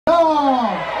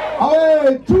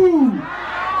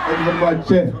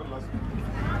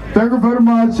Thank you very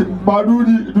much.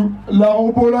 Badudi la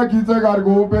opola kitse ka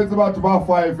go petse batho ba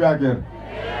 5 ya kere.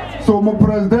 So mo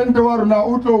president wa rona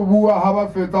o tlo bua ha ba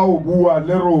fetsa ho bua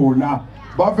le rona.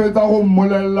 Ba fetsa go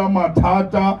mmolella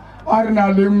mathata a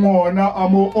rena le ngona a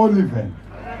mo Oliven.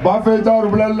 Ba fetsa go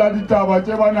bolella ditaba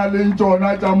tse bana le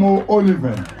tsona tsa mo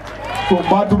Oliven. So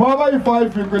batho ba ba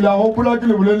 5 ke la hopola ke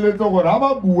le bolelletse gore ha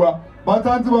ba bua ba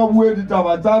tsantse ba bue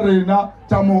ditaba tsa rena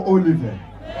tsa mo Oliven.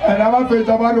 And aba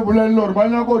fetsa ba re bolella gore ba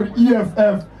nya gore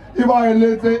EFF e ba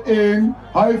eletse eng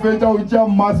ha e fetsa o tja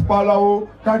masipala o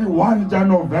ka di 1 ja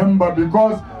November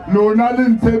because lona le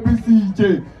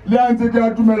ntshepisitse le antse ke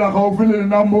atumela ga o fele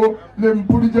na mo le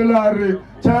mpuditse la re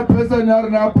chairperson ya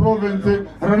rena province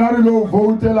rena re lo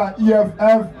votela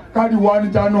EFF ka di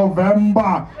 1 ja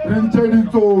November re ntse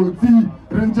ditsotsi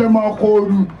re ntse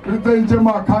magodu re ntse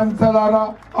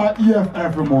makhanselara a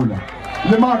EFF mola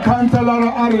le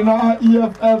makhanselara a rena a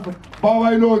EFF ba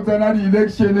ba ile o tsena di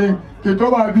electioneng ke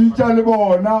tlo ba bitsa le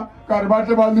bona ka re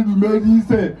batle ba le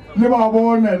dumedise le ba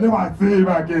bone le ba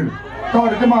tseba kere ka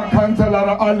gore ke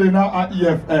makhanselara a lena a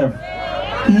EFF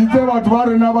ke itse batho ba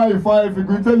rena ba 5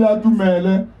 ke itse le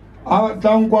atumele a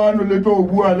tlankwano le tlo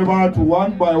bua le batho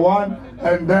one by one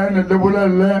and then le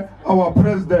bolelle our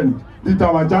president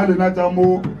ditaba tsa lena tsa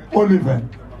mo Oliven.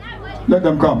 Let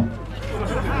them come.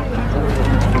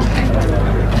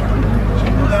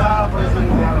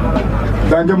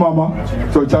 Thank you, Mama.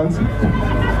 So, chance.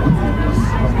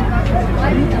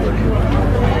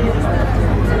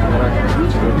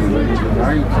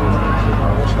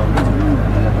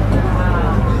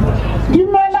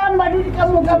 Dumelang badudi ka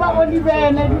moka ba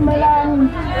Oliven, dumelang.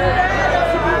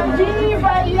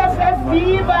 Viva EFF,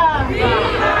 viva!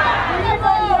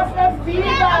 Viva EFF,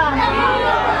 viva!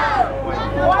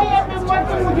 Why have been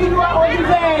watching moduli wa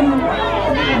Oliven?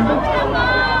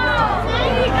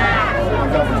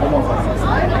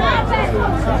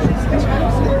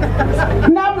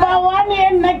 Number 1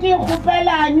 yena ke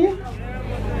kgopelang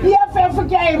EFF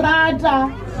ke a irata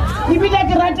ibile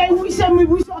ke rata e buise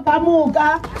mebuso ka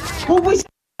moka go buisa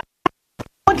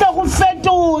go tla go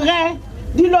fetoge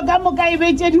dilo ka moka e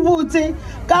betse di botse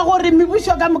ka gore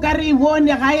mebuso ka moka re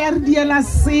bone ga ya re diela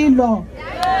selo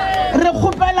re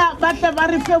kgopela batle ba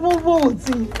re fe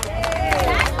bobotse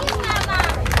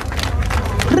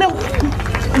re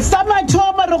sa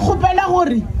mathomo re kgopela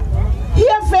gore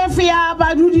EFF ya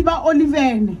badudi ba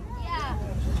Oliven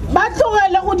ba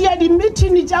tlogele go dia di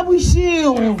meeting tša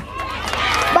bošego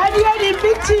ba dia di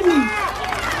meeting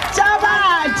tša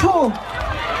batho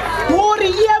gore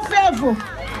EFF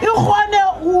e kgone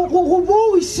go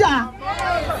buša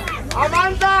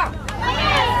amanda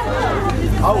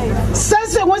se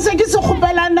sengwe se ke se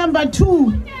kgopela number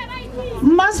 2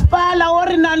 masipala o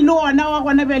re nang le ona wa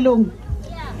gona belong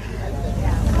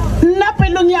nna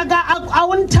pelong ya ka a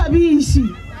o nthabiši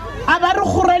a ba re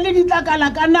gorele ditlakala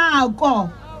ka nako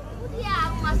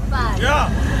re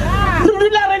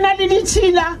dula re na le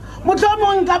ditšhila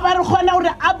mohlomong ka ba re kgona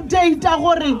gore update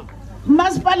gore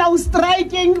masipala o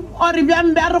striking or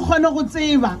bjang bja re kgone go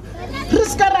tseba re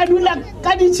ska ra dula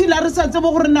ka ditšhila re sa tsebe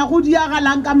gore na go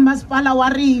diagalang ka masipala wa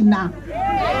rena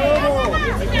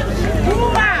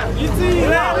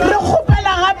re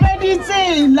kgopela gape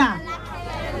ditsela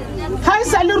ha e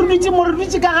sa le re dutse mo re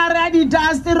dutse ka gare a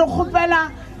di-dust re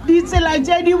kgopela ditsela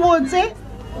tše di botse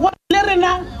le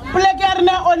rena poleke ya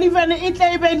rena Oliven e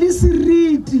tla e be le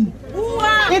seriti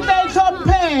e tla e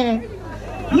tlhomphege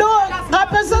le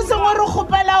gape se sengwe re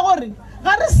kgopela gore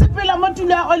ga re sepela mo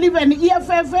tulo ya Oliven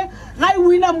EFF ga e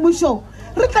wina mmušo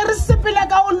re tla re sepela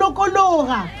ka go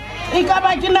lokologa e ka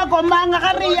ba ke nako mang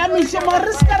ga re ya mešomo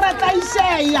re se ka ra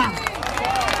tlaišeya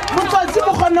botsotsi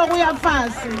bo kgone go ya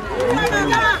fase.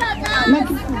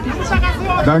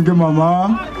 Thank you,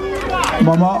 Mama.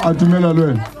 Mama, atumela le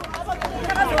wena.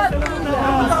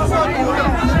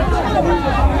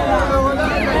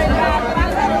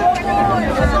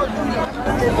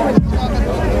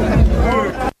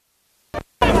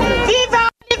 Viva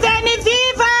Oliven,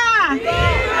 viva!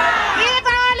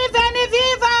 Viva Oliven,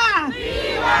 viva!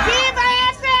 Viva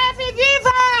EFF,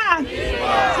 viva!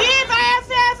 Viva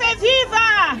EFF, viva!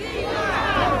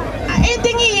 Into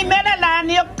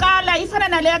ngiyimelelana yokuqala ifana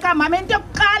naleyo kamama into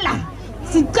yokuqala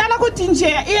sicala ukuthi nje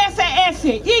EFF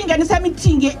ingenisa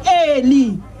meeting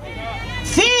early.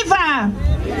 Viva!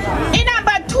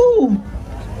 Number 2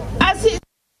 asi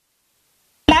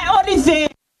la Oliven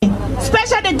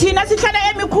especially thina sihlala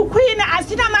emikhukhwini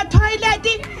asina ama toilet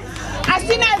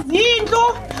asina zindlu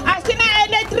asina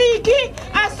electric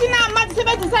asina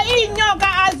amasebenzisa inyoka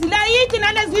azilayiti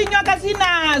nalezi inyoka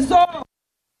sinazo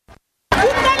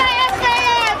ucela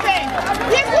EFF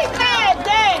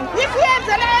isiqede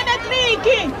isiyenzele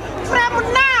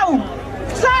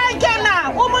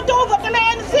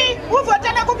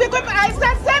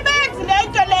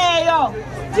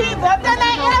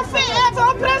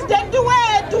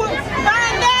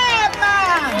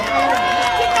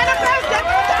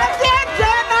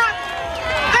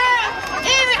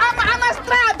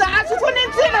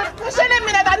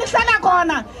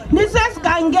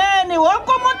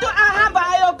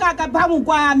phambi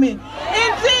kwami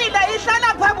insila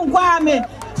ihlala phambi kwami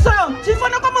so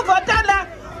sifuna ukumvotela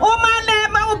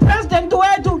uMalema upresident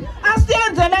wethu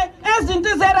asiyenzele ezinto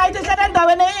eziright ehlala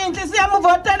endaweni enhle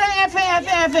siyamvotela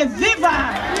FFF viva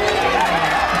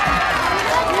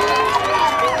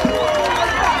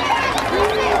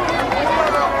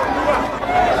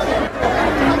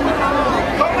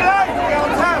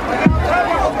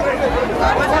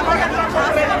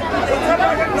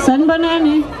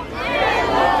Sanibonani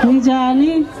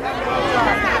Njani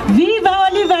Viva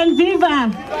Oliven viva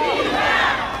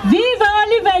Viva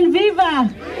Oliven viva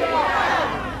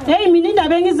Hey mina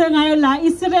indaba engize ngayo la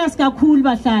iserious kakhulu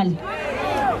bahlali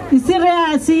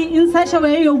Iserious insasha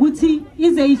way yokuthi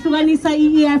ize ihlukanisa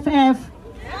iEFF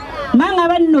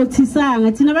Mangaba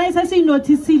nothisanga thina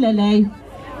bayisasinotisile leyo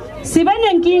Sibe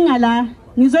nenkinga la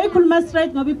ngizoyikhuluma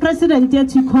straight ngoba ipresident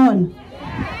yethu ikhona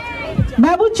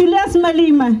Babu Julius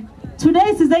Malema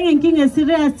today size ngenkinga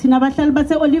serious thina abahlali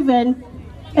base Oliven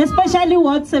especially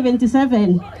Ward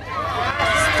 77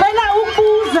 Sicela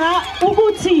ukubuza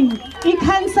ukuthi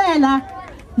ikhansela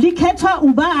likhethwa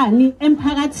ubani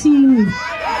emphakathini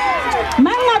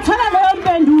Mangathola leyo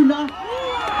mpendulo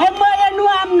emoyeni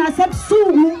wami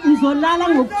nasebusuku ngizolala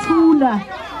ngokuthula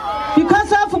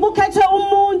because of ukukhethwa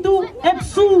umuntu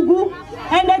ebusuku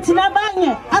and thina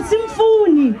abanye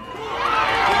asimfuni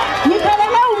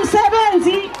Ngiphelele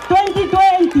umsebenzi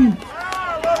 2020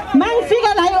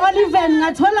 Mangifika la eOliven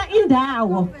ngathola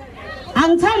indawo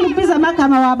Angithandi ukubiza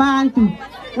amagama wabantu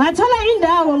Ngathola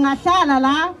indawo ngahlala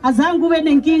la azange kube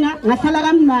nenkinga ngahlala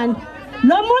kamnandi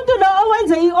Lo muntu lo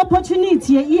owenze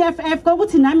iopportunity yeEFF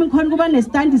ukuthi nami ngikhona kuba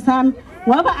nestand sami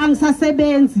ngoba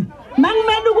angisasebenzi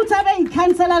Mangimele ukuthi abe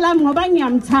ikhansela lami ngoba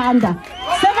ngiyamthanda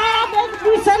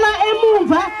Sebayabuyisela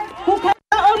emuva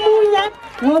omunye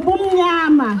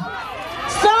ngobumnyama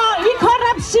so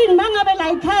i-corruption mangabe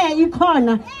la ikhaya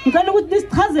ikhona ngicela ukuthi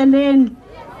nisichazeleni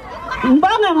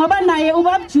ngibonga ngoba naye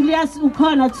ubaba Julius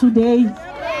ukhona today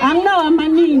anginawo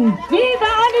amaningi viva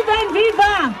Oliven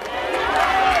viva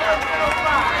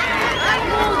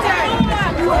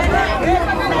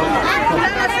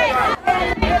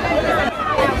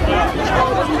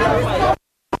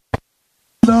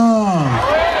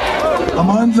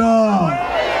Amanda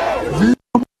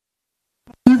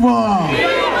Viva!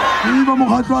 Viva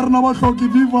Mokhatlo rena ba hloki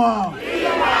viva!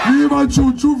 Viva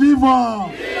Chuchu viva!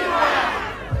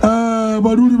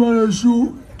 Badudi ba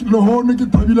yeshu le hone ke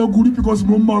thabila gudi because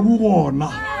mo mmabu gona.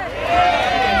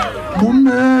 Mo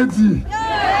metsi.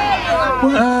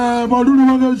 Badudi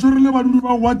ba yeshu re le badudi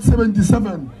ba Ward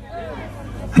 77.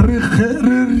 Re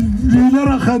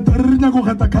ra khata re nya go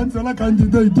khata councilor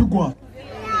candidate kwa.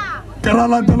 Kara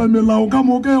latela melao ka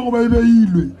mo ke go ba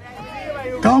ibeilwe.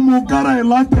 Ka mo kara e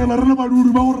latela re le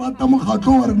badudi ba go rata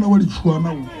mokhatlo wa rena wa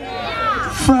ditshwana o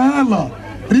fela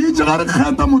re itse ga re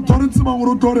khata motho re tseba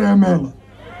gore o tore emela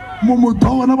mo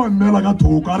motho ona ba mmela ka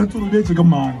thoko a re tsoro betse ke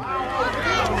mang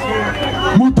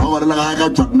motho gore le ga ka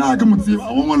tsona ke motsiba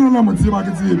go ngwana mo tsiba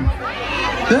ke tsebe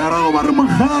era go ba re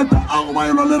mokhata a go ba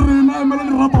ilo le rena emela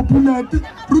le rapa pulati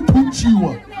re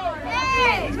thutsiwa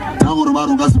ta gore ba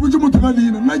ro ka se botse motho ka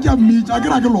leina nna ke a mmitsa a ke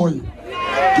ra ke loye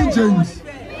ke James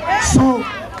so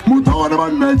motho ona ba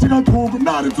mmetse ka thoko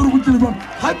nna re tsoro botlile ba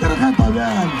ga tere ga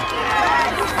tabela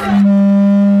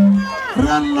re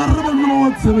alla re ba nna wa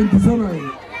 77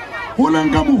 go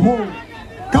lenka moho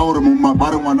ka gore mo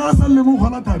mabare ngwana a sa le mo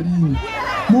gona taring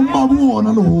mo mbabu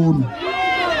gona le hono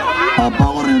papa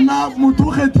gore na motho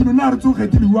o kgethile na re tso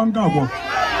kgethiliwang ka kwa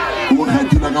o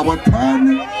kgethile ka bo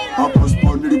 10 ba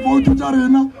postpone di vote tsa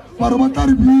rena ba re ba tla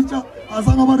re bitsa a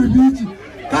sa ba re bitse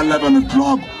ka 11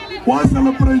 o'clock wa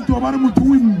celebrate wa ba re motho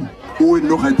o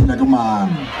no kgethile ke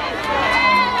mang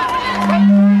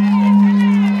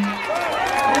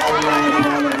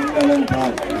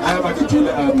I have a chill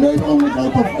man on the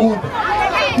out of order.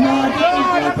 Now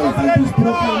I have this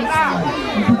problem.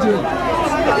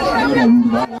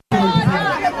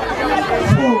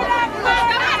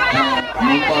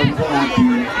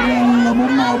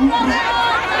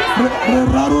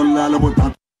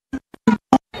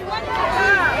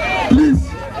 Please,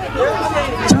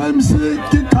 James,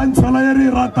 ki cancela yeri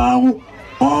ratago.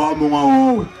 Oh, munga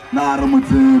na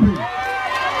ramutsebi.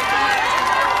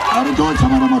 Ari do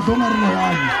chamara madonga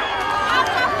rena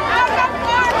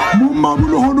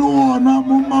Mummabulo hono ona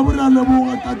mummabura lebo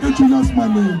tate Julius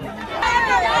Malema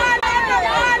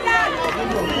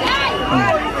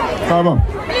Come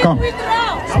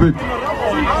speak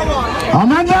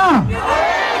Amanda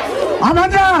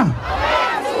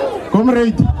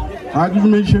comrade adu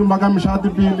mention magamshati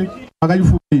pili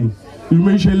magayifuini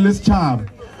mention less chab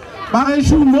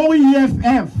bagashu mo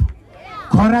EFF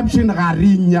corruption ga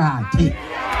rinyati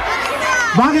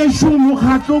ba ge sho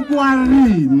mokgatlo kwa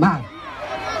rena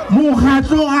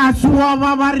mokgatlo ga tsoa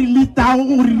ba re letago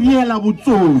go riela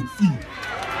botsotsi.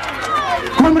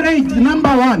 Comrade number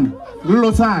 1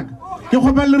 lo saka ke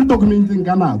khopela re documenting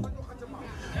ka nako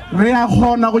re a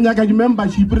khona go nyaka di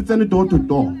membership re tsene door to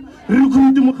door re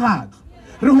recruit mokgatlo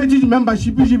re hwetse di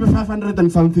membership di be 500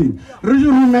 and something re di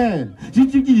rumela di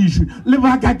tsikishu le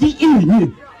baka ke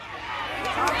eng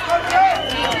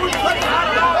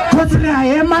kotre a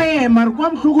ema re kwa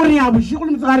mhloko re ya boshiko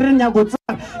le mtsaka re nya go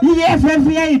tsara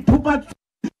EFF ya ithupa.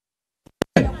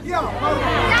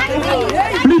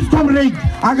 Please comrade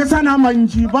aga sana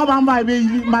mantshi ba bang ba be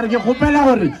mare ke khopela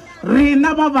gore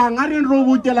rena ba bang a re ro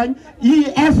botelang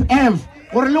EFF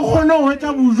gore le khone ho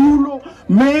etsa bojulo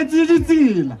metsi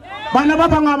ditsela bana ba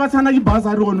bang ba tsana di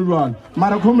basa re gone jwalo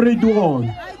mara comrade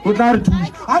gone o tla re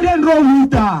thusa a re ro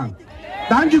botang.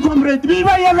 Thank you comrade.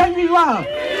 Viva EFF viva.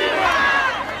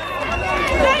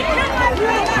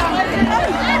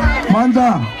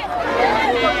 Manda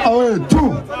awe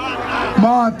tu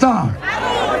mata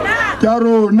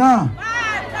Karona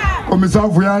Commissar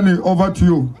Vuyani, over to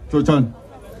you. Chochan.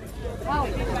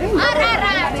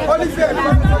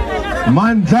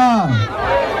 Manda.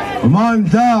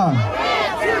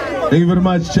 Thank you very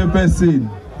much, Chairperson.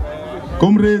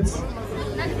 Comrades,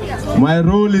 my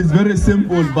role is very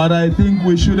simple, but I think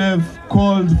we should have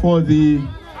called for the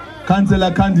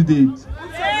councillor candidate.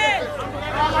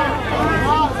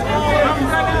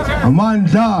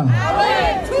 Manda.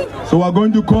 So we're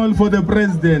going to call for the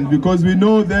president because we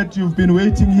know that you've been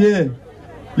waiting here.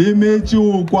 From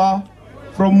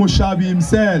Mushabi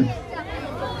himself.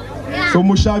 So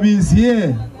Mushabi is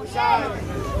here.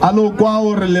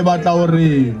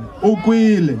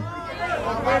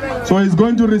 So he's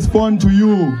going to respond to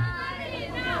you.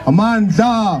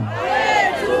 Amanda.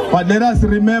 But let us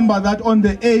remember that on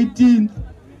the 18th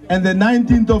and the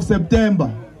 19th of September,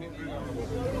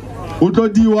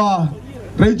 Utodiwa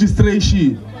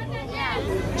registration.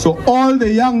 So all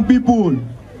the young people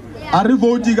are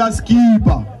voting as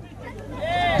keeper,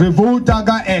 the voter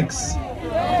ga X.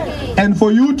 And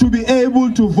for you to be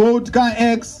able to vote ga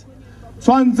X,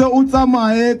 swanze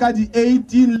utsamaye ka di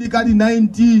 18 le ka di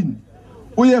 19,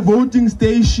 uye voting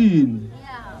station,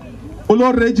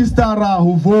 ulo registera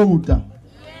who vote.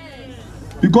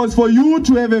 Because for you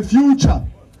to have a future,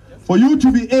 for you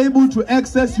to be able to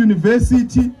access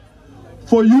university,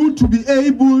 for you to be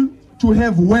able to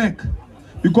have work,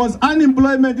 because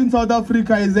unemployment in South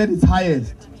Africa is at its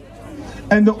highest.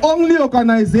 And the only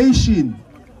organization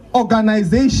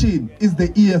is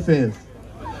the EFF.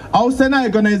 Our Sena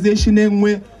organization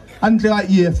anyway under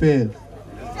EFF.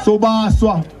 So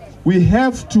Baswa, we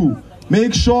have to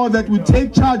make sure that we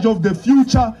take charge of the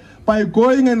future by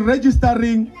going and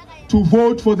registering to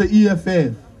vote for the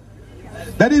EFF.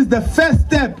 That is the first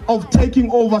step of taking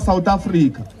over South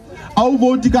Africa. Our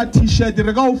voting t-shirt,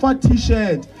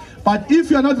 t-shirt. But if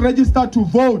you are not registered to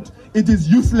vote, it is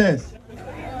useless.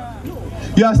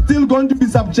 You are still going to be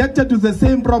subjected to the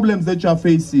same problems that you are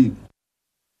facing.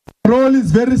 The role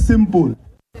is very simple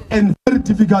and very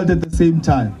difficult at the same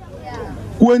time.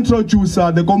 Who introduce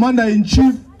the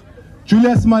Commander-in-Chief,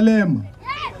 Julius Malema,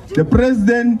 the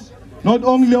President not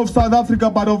only of South Africa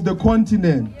but of the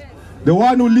continent, the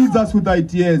one who leads us with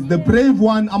ideas, the brave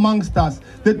one amongst us,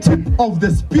 the tip of the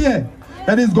spear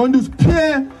that is going to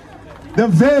spear the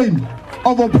vein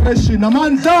of oppression.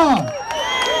 Amanda!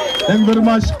 Thank you very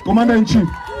much, Commander-in-Chief.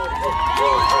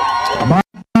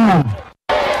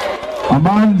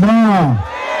 Amanda!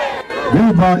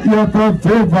 Viva EFF,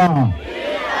 viva!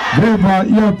 Viva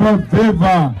EFF,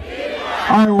 viva!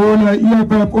 I will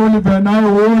EFF Oliven, I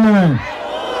will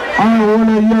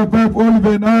EFF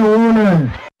Oliven, I will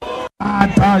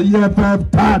Tata EFF,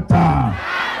 Tata!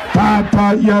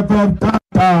 Tata EFF,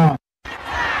 Tata!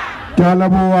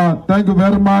 Kalaboa, thank you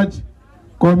very much,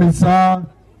 Commissar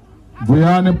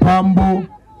Vuyani Pambo,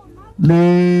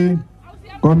 le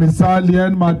Commissar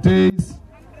Lien Mateis,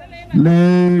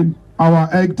 le our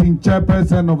acting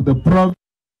chairperson of the province,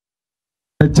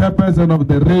 the chairperson of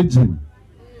the region,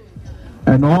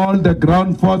 and all the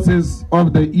ground forces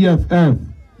of the EFF.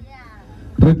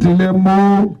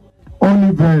 Retilemo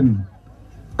Oliven,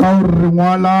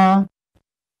 Kauringwala,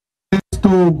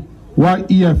 to wa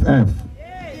EFF.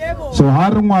 So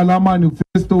Haringwala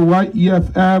manifesto wa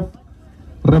EFF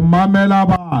remamela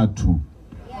batu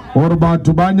or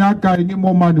batu banyaka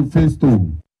ingimo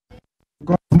manifesto.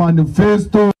 Because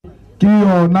manifesto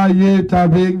kiyona ye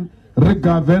tabing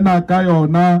regavena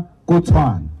kayona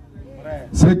kotwan.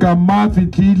 Seka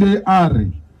mafikile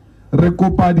are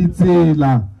rekopa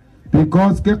ditsela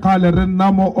because ke kale re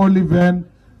namo Oliven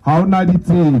hauna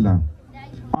ditsela.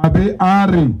 Abe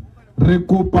are re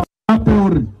kopa gape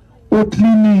gore o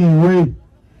cleaniwe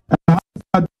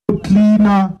o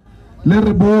cleana le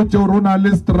re botse gore o na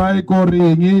le strike or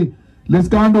eng le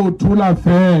ska no thula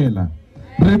fela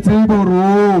re tsebe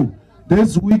gore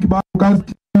this week ba ka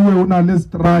cleaniwe o na le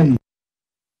strike.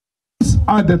 These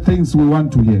are the things we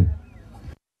want to hear.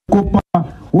 Kopa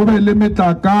o be le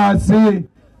metlakase,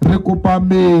 re kopa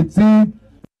metsi,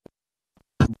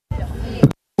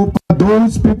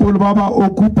 those people baba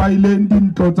occupy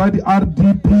dintlo tsa di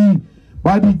RDP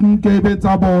ba di nkebe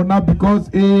tsa bona because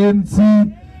ANC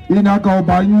e nyaka o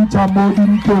ba ntša mo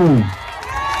dintlong.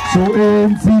 So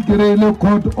ANC kerele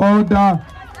court order,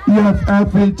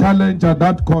 EFF challenge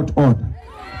that court order.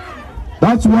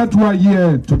 That's what we are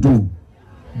here to do.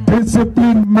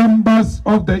 Disciplined members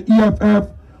of the EFF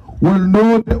will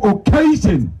know the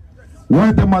occasion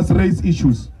where they must raise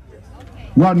issues.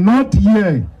 We are not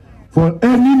here for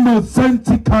any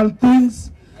nonsensical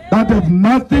things that have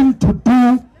nothing to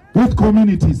do with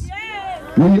communities.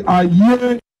 We are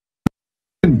here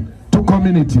to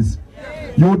communities.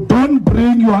 You don't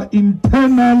bring your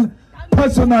internal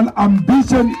personal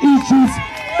ambition issues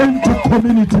into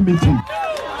community meeting.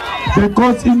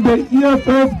 Because in the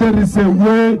EFF there is a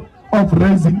way of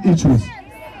raising issues.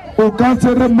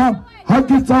 Okaserema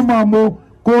hakitamamo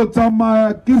ko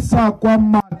tsamaya kisa kwa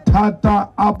mathata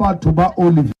a batho ba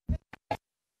Oliven.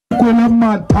 Kwele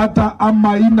mathata a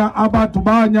maina a batho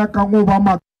ba nyaka go ba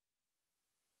ma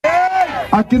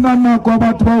akina nako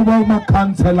batho ba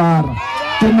ma-councilora.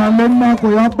 Ke na le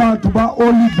nako ya batho ba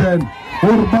Oliven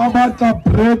gore ba batla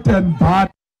bread and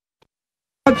butter.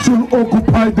 That should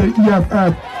occupy the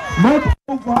EFF, not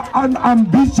over an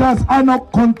ambitious,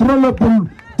 uncontrollable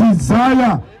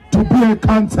desire to be a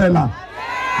councillor.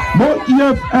 No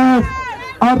EFF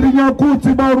arinya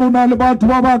kuti ba rona le batho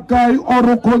ba ba kae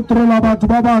or controlla batho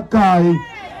ba ba kae.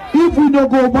 If we no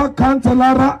go back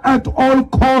councillor at all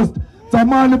cost,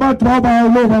 tsamaya le batho ba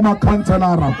ba lo ba ma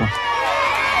councillor.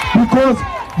 Because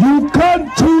you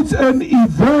can't choose an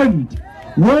event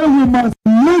where we must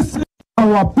listen to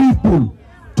our people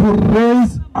to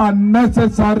raise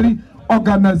unnecessary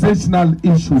organizational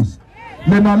issues.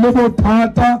 Lena lebo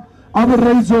tata abe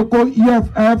raise ko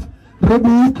EFF rebu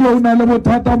iklo na lebo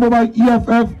tata mo ba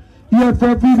EFF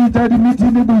ibita di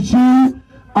meeting bushi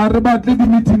arabatle di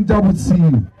meeting tsa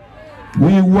botsi.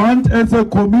 We want as a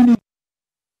community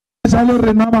especially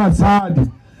rena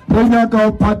basadi re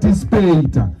nyaka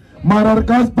participate mara re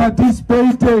ka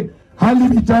participate ha le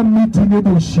bita meeting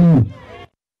bushi.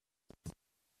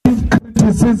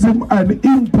 Criticism and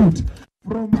input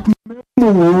from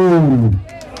people.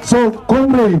 So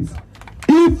comrades,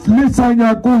 if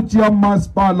lisanya kutia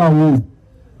maspala ho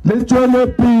le tswele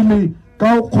pele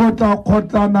ka o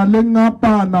khotla na le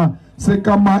ngapana se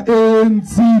ka ma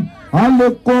ANC ha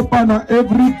le kopana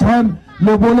every time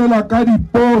le bolela ka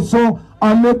diposo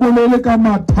a le bolele ka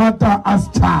mathata a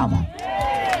setšhaba.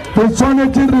 Ke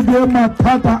tshwanetse re be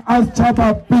mathata a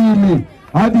setšhaba pele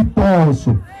a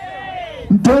diposo.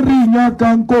 Ntorinya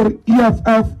kankor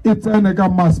EFF itsene ka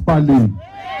maspaleng.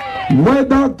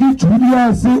 Whether ki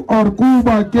Julius or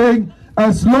Kuba King,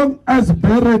 as long as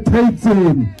Beret hates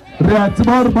him,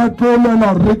 Reatbar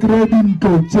Batlola regretting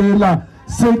to Chela,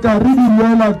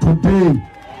 Sekaridiwela today.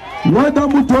 Whether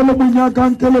Mutolo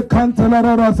Munyakankele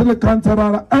Kansalara Rasele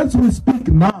Kansarara, as we speak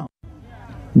now,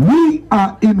 we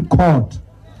are in court.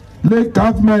 Le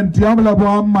government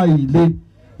Yamlabo Maile,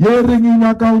 Yering in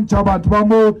account Chabat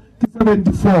Bamo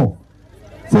 74,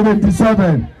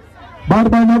 77,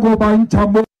 Barbanago Bain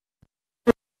Chambo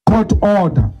court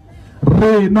order.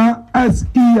 Reina as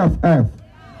EFF,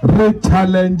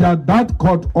 re-challenge that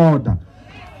court order.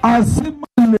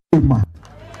 Asimalema,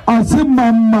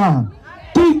 asimama,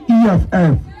 ki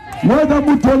EFF. Whether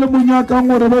Mutole Munyaka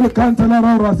Morel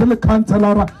Cancelara or Rasel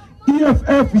Cancelara,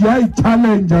 EFF yai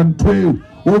challenge and trail.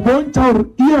 Oboncha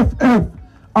EFF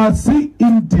as the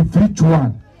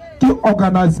individual. The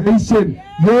organization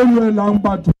yellow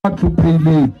lamba to pay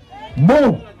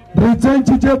mo return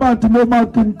to Jeba to Moma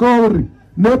Tunkori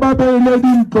never be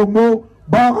leading to mo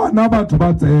baga naba to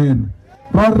baten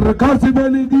Rakasi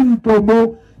leading to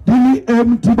mo dili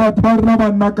empty but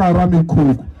barnaba nakarami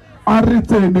cook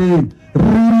aritene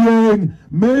reeling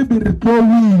maybe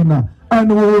win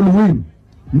and will win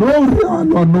no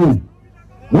real or no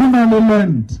win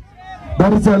land.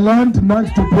 There is a land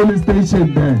next to police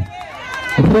station there.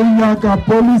 Renyaka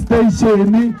police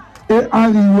station e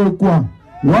ariwekwa.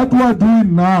 What we are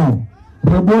doing now,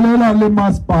 rebolela le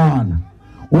maspala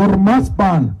or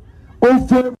maspala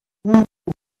ofe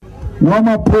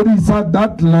wama police at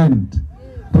that land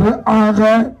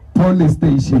re police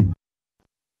station.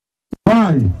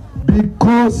 Why?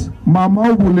 Because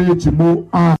mama ubulechi mo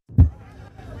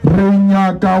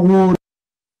nyaka gore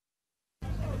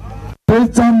re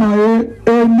tsamaye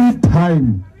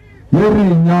anytime ye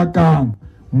re nyakang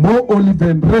mo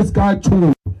Oliven re ska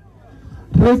tshola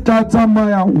re tla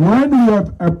tsamaya when we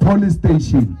have a police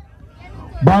station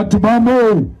batho ba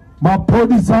mo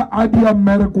maphodisa a di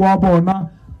mmereko wa bona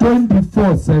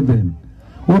 24/7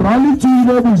 o rale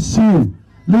tswile bosigo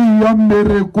le ya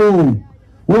mmerekong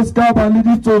o ska ba le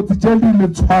ditsotsi tse di le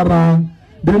tshwarang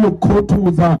di le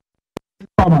khothoza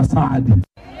basadi.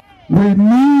 We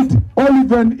need,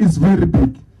 Oliven is very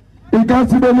big. It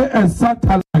can be a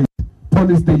satellite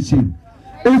police station.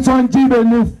 It's one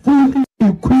a fully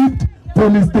equipped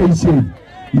police station.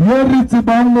 Yeriti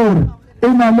Bangor,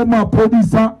 in Alema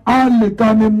Podisa,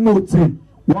 Alekane Mote,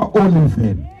 wa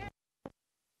Oliven.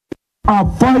 Are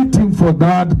fighting for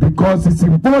that because it's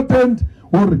important,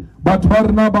 but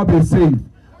Barnaba be safe.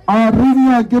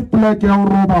 Arinya get like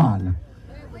Robal.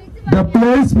 The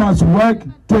place must work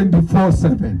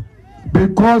 24/7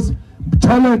 because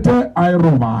chalete ay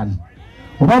Robal.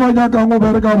 Baba nyaka ngo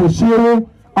bereka boshiwo,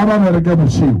 aba bereka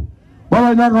boshiwo.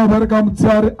 Baba nyaka bereka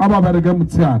mtsiari, aba bereka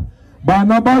mtsiari.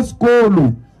 Bana ba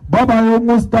skolo, baba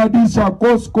yongo studisha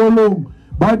ko skolo,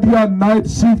 ba dia night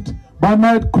shift, ba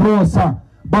night crosser,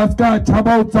 baska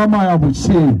chaba utsamaya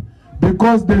boshiwo.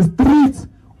 Because the streets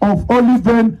of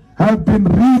Oliven have been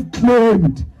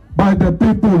reclaimed by the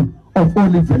people of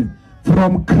Oliven,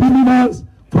 from criminals,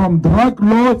 from drug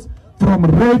lords, from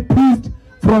rapists,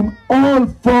 from all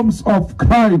forms of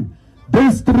crime.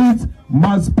 These streets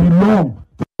must belong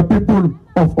to the people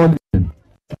of Oliven.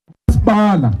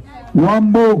 Spala,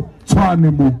 Wambo,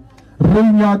 Chwanemo,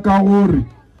 Rinyaka Ori,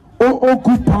 O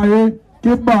Okupaye,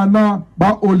 Kebana,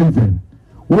 Ba Oliven.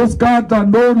 Oskata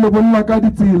no Lobulaka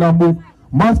Ditila Mo,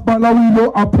 Maspala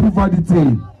Wilo approve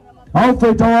the how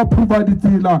feta approve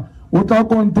the Ota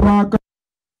contract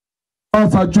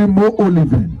Mo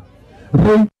Oliven.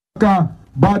 Renka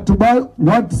Batuba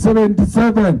what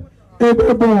 77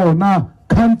 Ebebo na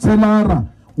Cancelara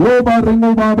Woba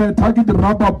Ringoba target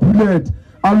rubber bullet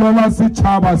Alola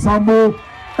Sichaba Samo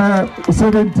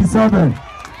 77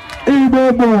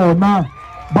 Ebebo na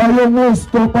Bayongo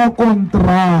stopa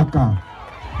contraka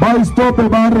By stop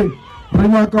bare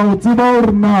Renyaka Utiba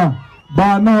urna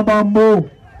Bana Bambo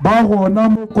Bahona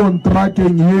mo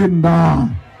contracting yenda.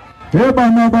 He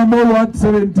bana bambo what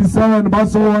 77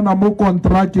 baso wana mo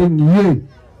contracting ye.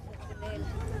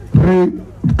 Re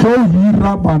ko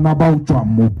hira bana ba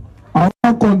utwamo.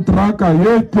 Awa contracta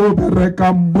ye to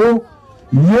bereka mbo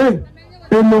ye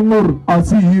elongor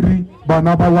asihiri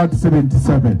bana ba what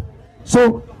 77.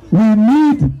 So we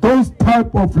need those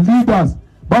type of leaders.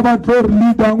 Baba tor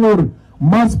leader ngor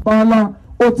maspala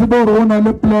otiboro ona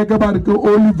le pleke barke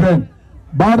Oliven.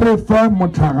 Bare fa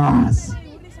mothagas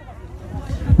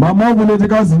mama bulete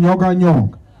ka zinyoka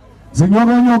nyoka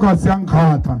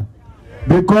siyankhatha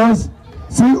because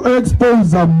si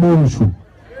expose amusho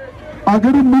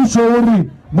agiri musho uri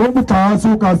mo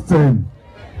muthaso ka sen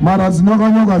mara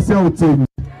zinyoka siya utseni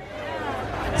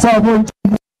sabo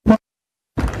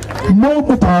mo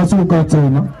muthaso ka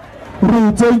tsena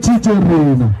ri tsechiche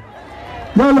rena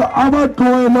yalo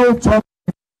abatloela utsa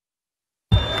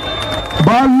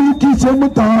Baluki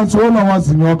semutasola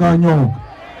wazinyoka nyoka.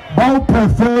 Ba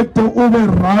perfect ube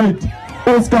right.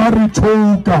 Oscar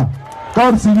choka.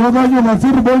 Kar sinyoka nyoka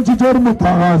sirbonchi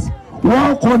termutagas.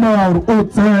 Wa kona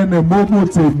otsene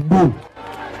momote mbu.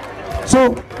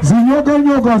 So zinyoka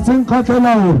nyoka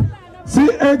senkatela ur. See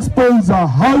expose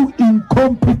how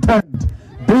incompetent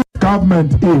this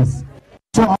government is.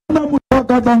 So ana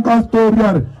mutaka tanka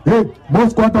story hey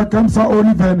Moskwata Kemsa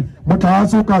Oliven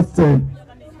mutaso kaste.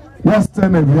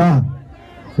 Western Area,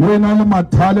 when I'm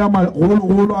Matalia, my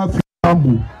all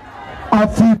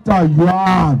Afita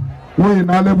Yuan, when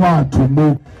I'm to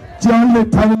move. Jolly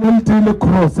Tangle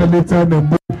cross a little and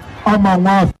move. I'm a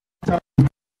wife.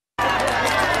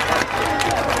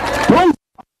 What are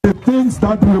the things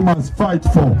that we must fight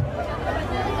for?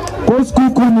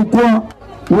 Koskukunukwa,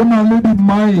 when I live in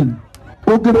mine,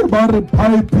 Ogrebari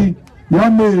Pipe,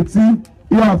 Yameti,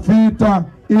 Yafita,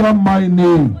 Yam my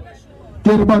name.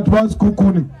 Kerbat was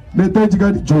kukuni, le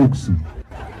tejiga di jokes.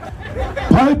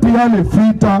 Pipe ya le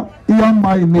fita, iya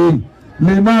my name,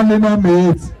 lena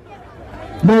meet,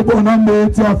 le bona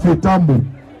meet ya fitambo.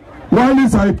 While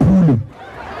is I pull?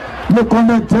 Le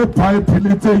connected pipe,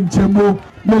 le tenchemo,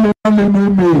 le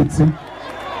meet.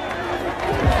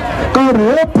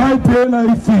 Kare pipe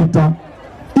la fita,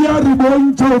 iya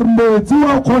ribon chormeti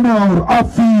wa konaur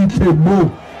afite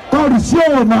mo. Kare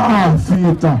siona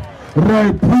afita.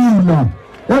 Pula.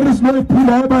 There is no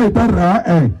pula by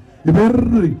the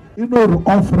very in order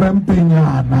of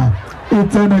rampignana.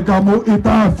 It's an camo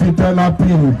ita fitela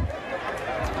pil.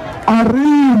 a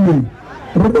rile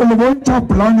re le bontsha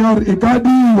plan ya re e ka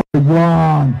diwa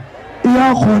jwang e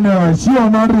ya kgonega she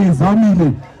yona re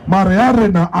izamile mara ya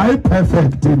rena a e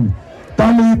perfecting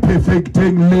ta le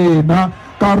perfecting lena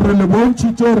ka re le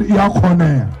bontshitse re e ya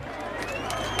kgonega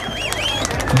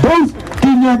those ke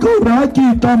nyaka gore a ke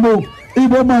ita mo e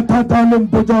be mathata a le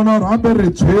mpotsa ona gore gape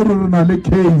re tshwere re na le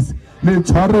case le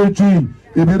tshwaretsweng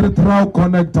e be re try go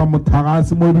connecta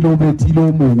mothagase mo ebile o bethile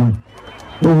o mongwe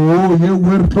ye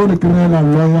we re tlo le kry-ela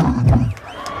loyara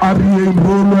a re ye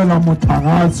ro lwela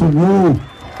mothagase wo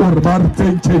ore ba re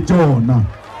tsentšhetše ona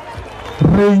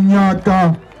re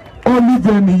nyaka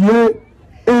Oliven ye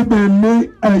e be le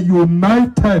a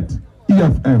united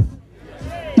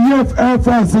EFF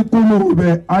a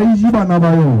sekolobe a ije bana ba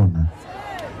yona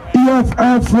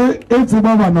EFF e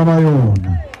tseba bana ba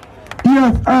yona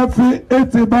EFF e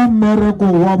tseba mmereko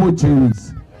wa bo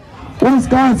James o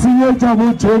ska senyetša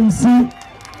bo James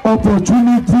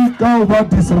opportunity ka go ba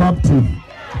disruptive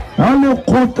ga le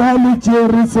kgotla le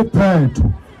tšere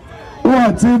sephetho o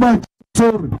a tseba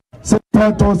sore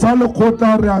sephetho sa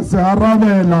lekgotla re a se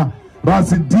arabela ra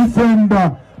se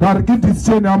defenda ra re ke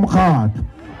decision ya mokgatlo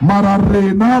mara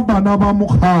rena bana ba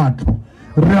mokgatlo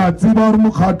re a tseba gore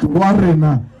mokgatlo wa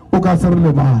rena o ka se re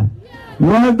lebala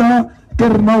whether ke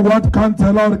rena ward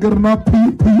councilor or ke rena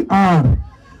PPR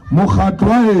mokgatlo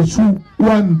wa ešo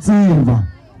wa ntseba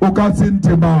o ka se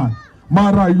ntebana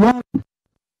mara yo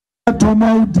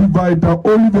thoma o divide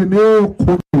Oliven e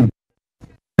kgole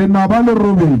rena ba le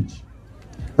robetše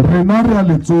rena re a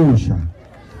le tsoša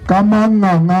ka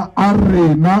manganga a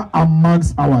rena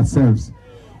amongst ourselves.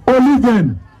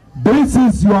 Oliven, this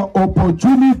is your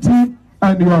opportunity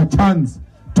and your chance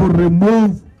to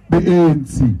remove the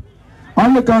ANC.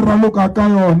 Ale ka raloka ka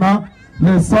yona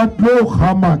le satlo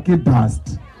khama ke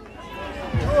dust.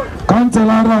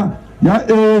 Kanselara ya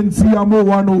ANC ya mo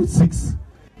 106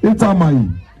 itsamai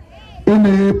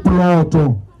ene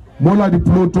ploto mola di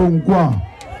ploto nkwa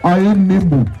a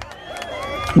nimbu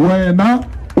wena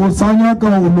usanya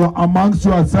ka ulo amongst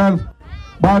yourself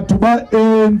batho ba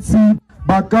ANC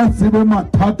ba ka sebe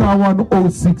mathata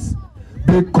 106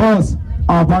 because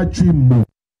abachi mo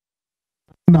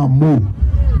na mo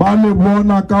ba le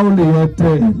bona ka o le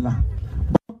etela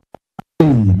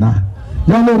ena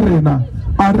ya le rena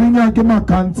a rinya ke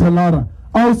makanselara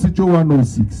a se jo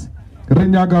 106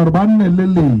 rinya ga re ba nne le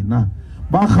lena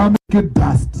ba khame ke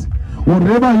dust o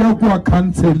reba ya kwa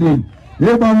canceling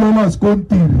e ba lola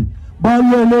skontiri ba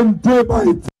lele nte ba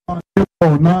itsa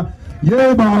bona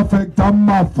ye ba affecta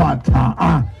mafatla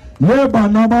a ye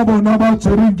bana ba bona ba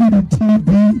tshwereng ke di TB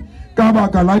ka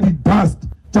baka la di dust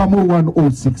tša mo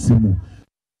 106 mo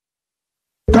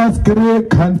ka skre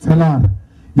cancelar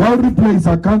ya replace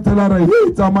a cancelar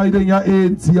ye tsamaileng ya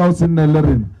ANC ya o se nne le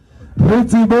rena re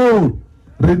tsebo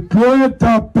re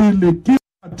tloeta pele ke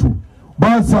batho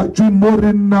ba sa tšwe mo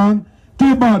re nnang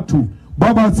ke batho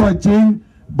ba ba sa tšeng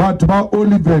batho ba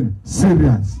Oliven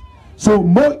serious so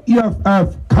mo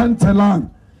EFF cancelar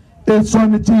e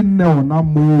swanetše nne ona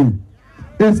mo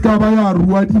e ska ba ya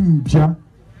rua dimpša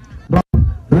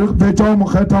re betša o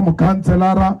mokgetha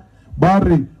mokanselara ba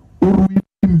re o ruile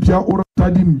dimpša o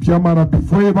rata dimpša mara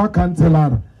before e ba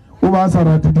cancelara o ba sa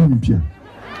rate dimpša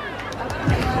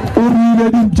o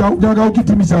ruile dimpša o jaka o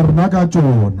kitimiša rena ka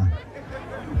tšona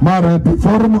mara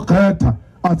before mokgetha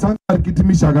a tsanga re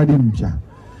kitimiša ka dimpša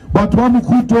batho ba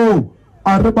mokhuto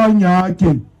a re ba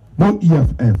nyake mo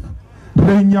EFF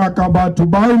re nyaka batho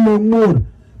ba e leng gore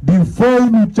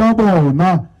difounu tša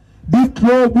bona di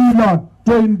tlo bula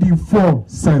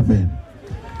 24/7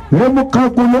 ge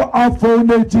mokgakolo a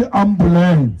founetše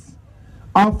ambulance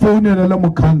a founele le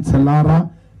mokanselara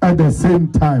at the same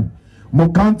time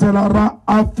mokanselara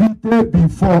a fite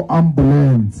before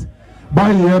ambulance ba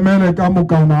emele ka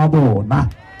mokana a bona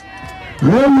ge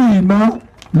wena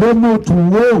le motho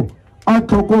wo a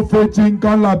tlhokofetšeng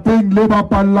ka lapeng le ba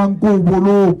palelang ko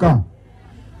boloka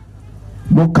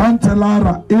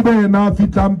mokanselara e be ena a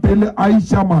fitlang pele a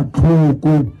iša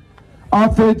matlhoko a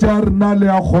fetša rena le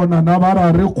a kgona na ba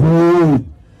ra re kgoi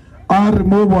a re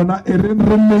mo bona e reng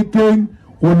re lekeng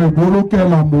go le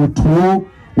bolokela motho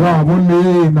wa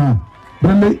bolena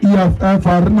re le EFF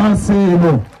a rena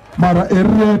selo mara e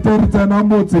re ete re tsena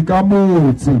motse ka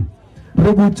motse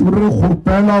re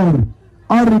kgopela gore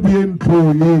a re bien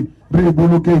tloye re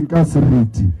bolokeng ka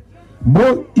seriti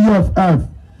mo EFF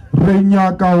re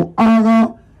nyaka o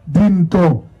aga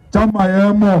dinto tša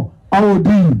maemo a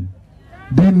odimo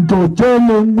dinto tše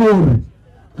leng gore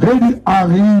ge di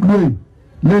agilwe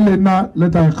le lena le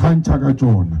tla ikgantšha ka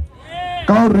tšona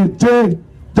ka gore tše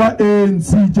tša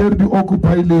ANC tše re di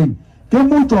occupyleng ke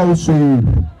motho a o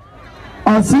swere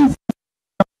a se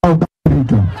South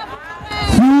Africa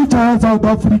ya South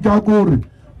Africa kore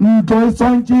ntlo e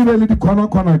swantse e be le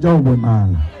dikgona-kgona tša go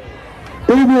bonala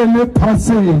e be le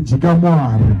passage ka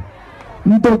moare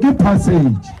ntlo ke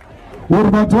passage gore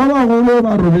batho ba bagolo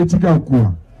ba robetse ka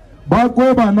kua ba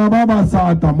kwe bana ba ba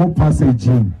sata mo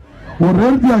passageng gore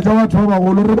re dia tša batho ba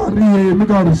bagolo re ba re eme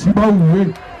ka gore si ba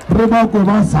uwe re ba kwe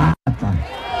ba sata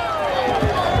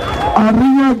a re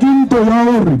nyake nto ya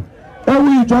gore e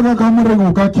o itšwaka ka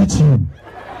morengo ka kitchen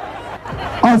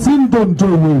a se ntonto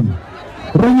eo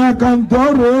re nyaka nto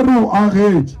ya gore e re o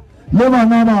agetše le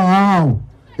bana ba gago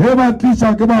he ba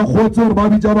tliša ke bakgotsi gore ba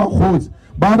bitša bakgotsi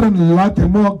ba re nlate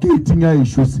mo gating ya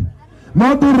ešose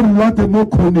not gore nlate mo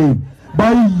kgoneng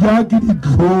ba iya ke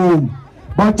ditlhong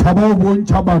ba tšhaba go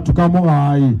bontšha batho ka mo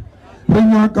gae re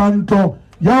nyaka ntlo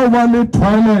ya go ba le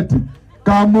toilet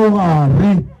ka mo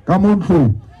gare ka mo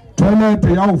ntlong toilet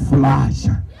ya go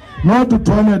flasha not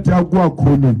toilet ya kua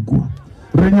kgoneng kua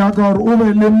re nyaka gore o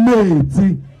be le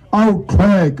metsi a go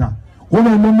tlhweka go be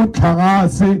le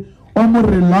motlhagase o mo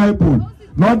reliable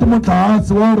not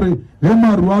motlhagase wa gore ge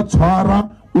maru a tshwara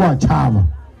o a tšhaba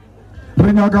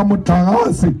re nyaka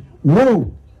motlhagase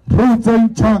wo re o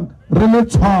tsentšhang re le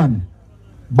tshwane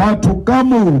batho ka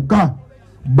moka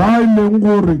ba e leng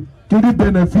gore ke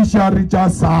di-beneficiary tša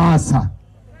SASSA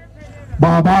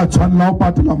ba tshwanela go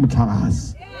patela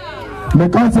motlhagase le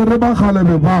ka se re ba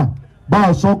kgalebe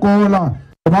ba sokola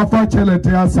ba fa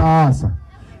tšhelete ya SASSA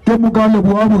ke moka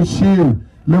leboa bošego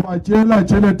le ba tšeela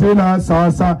tšhelete ya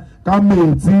SASSA ka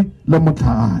metsi le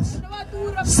motlhagase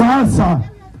SASSA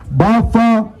ba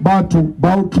fa batho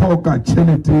ba o tlhoka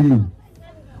tšheleteng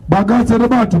ba ka se re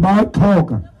batho ba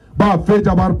tlhoka ba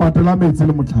fetša ba re patela metsi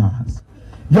le motlhagase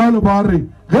jalo ba re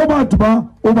ge batho ba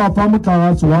o ba fa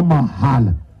motlhagase wa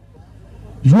mahala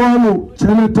jalo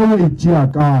tšhelete o e tšea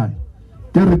kae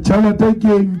ke re tšhelete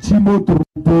ke ntši mo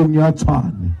toropong ya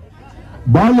Tshwane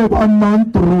ba le ba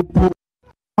nnang toropong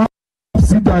a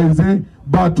subsidize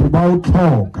batho ba o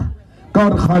tlhoka ka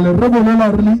gore kgale re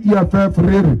bolela re le EFF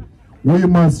re re we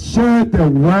must share the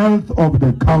wealth of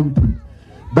the country.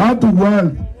 That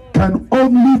wealth can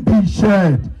only be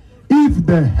shared if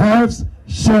the haves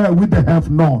share with the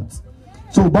have-nots.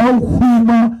 So ba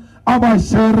huma aba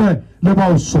share le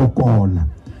ba sokola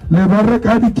le ba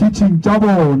reka di kitchen tša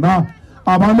bona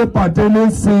aba le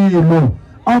patele selo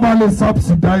aba le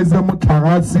subsidize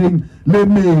motlhagaseng le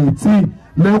metsi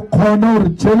le kgona gore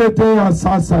tšhelete ya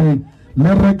SASSA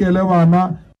le rekele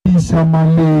bana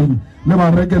ishamaleng le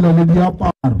ba rekele le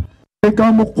diaparo e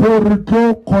ka mokgwa re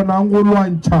tlo kgonang go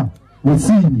lwantšha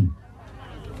bosenyi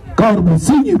ka gore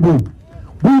bosenyi bo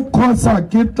khosa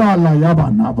ke tlala ya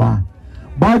bana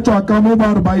ba tšwa ka mo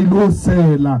ba re ba ile o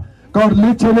sela ka gore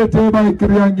le tšhelete e ba e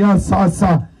kry-ang ya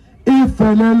SASSA e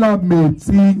felela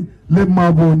metsing le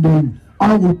maboneng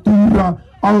a go tura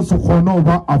a go se kgone go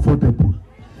ba affordable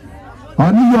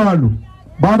gane jalo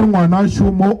ba re ngwana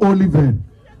šomo Oliven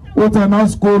o tsena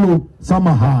sekolo sa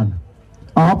mahala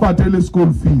a patele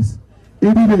school fees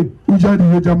ebile o ja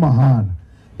dijo tša mahala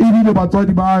ebile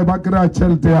batswadi ba ae ba kry-a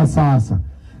tšhelete ya SASSA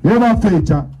ge ba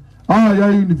fetša a ya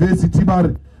university ba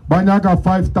re ba nyaka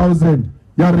 5,000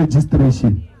 ya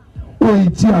registration o e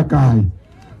tšea kae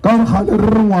ka gore kgale re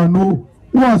re ngwano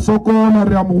o a sokola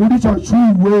re a mo godiša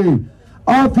tšhuwe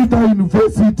a feta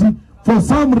university for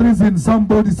some reason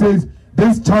somebody says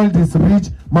this child is rich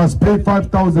must pay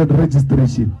 5,000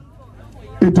 registration.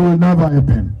 It will never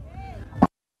happen.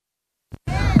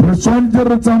 Re swantse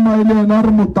re tsamaye le yena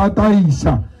re mo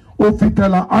tataiša o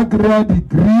fetela a kry-a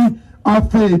degree a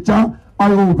fetša a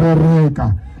yo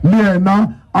bereka le yena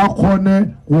a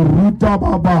kgone go ruta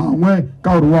ba bangwe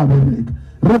ka gore wa bereka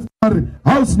re fare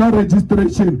house na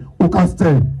registration o ka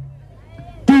step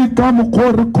ke ka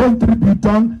mokgwa re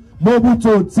contributang mo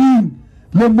botsotsing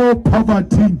le mo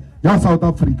poverty ya South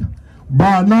Africa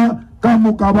bana ka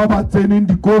moka ba ba tseneng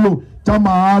dikolo tša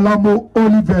mahala mo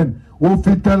Oliven o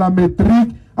fetela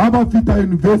matric a ba feta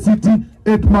university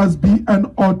it must be an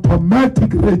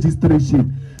automatic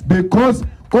registration because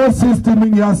ko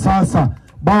systeming ya SASSA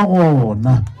ba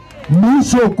gona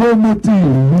mmušo ko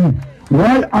moteng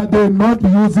why are they not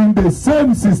using the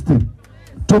same system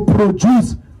to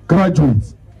produce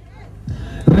graduates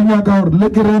re nyaka gore le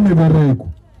kry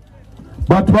mebereko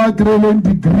batho ba kry-leng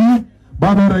degree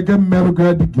ba bereke mmereko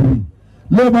ya degree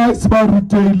le ba se ba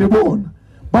ruteile bona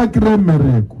ba kry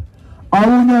mmereko a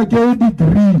o nyake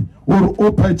degree gore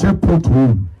o phetše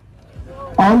pothole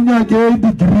a o nyake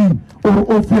degree gore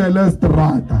o fiele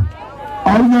strata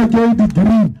a o nyake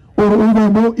degree gore o be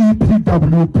mo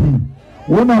EPWP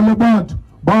go na le batho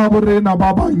ba borena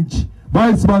ba bantši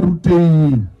ba se ba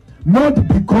ruteileng not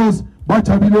because ba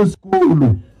tšhabile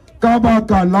sekolo ka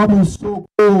baka la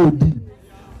bosokodi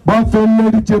ba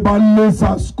felleditše ba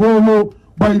lesa sekolo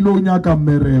ba ilo nyaka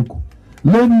mmereko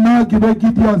le nna ke be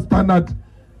ke dia standard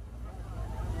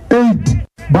 8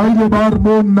 ba ile ba re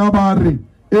mo nna ba re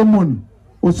e mon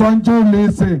o swantse o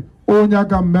lese o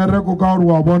nyaka mmereko ka gore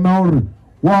wa bona gore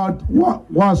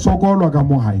wa sokolwa ka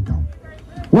mo haika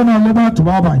go na le batho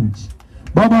ba bantši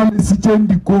ba ba lesitšeng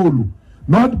dikolo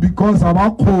not because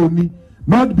aba kgoni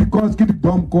not because ke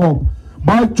didomkop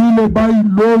ba tswile ba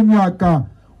ilo nyaka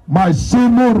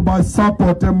mašemo gore ba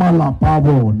supporte malapa a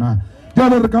bona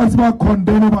jalo re ka se ba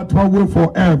condemne batho ba we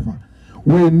forever.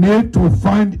 We need to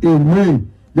find a way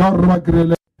ya gore ba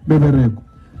kry-ele mebereko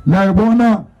la e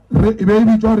bona be e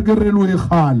bitswa gore ke relo e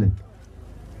kgale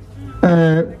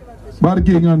ba re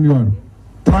ke eng ano yone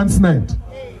Transnet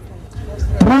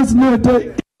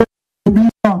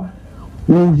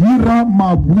o hira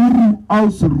maburu a o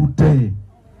se ruteng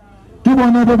ke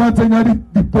bona be ba tsenya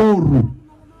diporo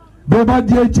be ba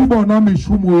dietše bona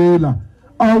mešomo ela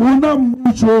a gona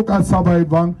mmušo o ka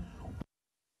survivang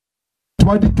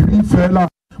ba degree fela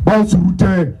ba o se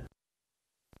ruteng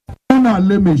o na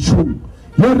le mešomo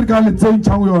ye re ka le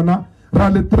tsentšhago yona ra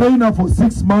le trainer for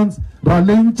 6 months ra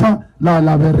le ntšha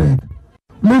la bereka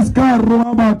le ska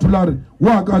roga batho la re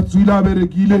wa ka tswile a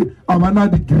berekile a bana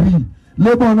degree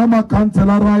le bona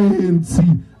makhanselara a ANC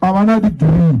a bana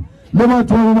degree le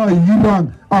batho ba ba hirang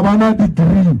a bana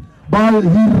degree ba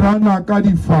hirana ka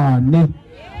difane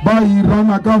ba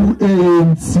hirana ka bo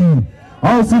ANC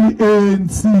ha o se le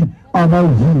ANC a ba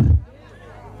hira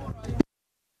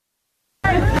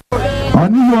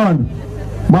ani yona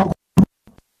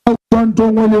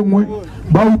makhantongo lengwe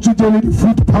ba utsutele di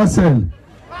food parcel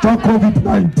ta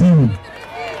COVID-19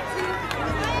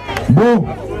 bo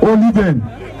Oliven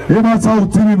e ba sa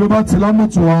utsimi be ba tshela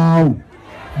motho wao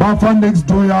ba fa next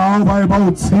door ya hao ba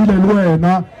utsile le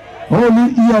wena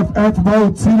only EFF ba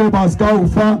utsile ba ska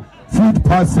ufa food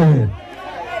parcel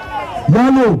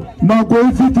yalo nako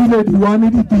e fitile di 1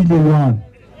 di tile 1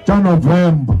 ja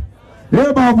November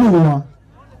e ba bua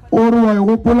o re wa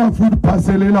go pola food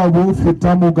parcel la bo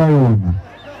feta mo ka yona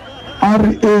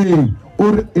RA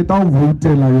o re e ta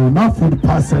votela yona food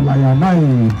parcel ya na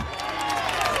e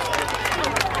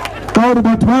ka gore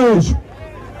batho ba esho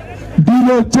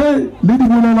dilo tše le di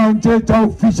bolelang tše tša o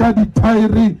fiša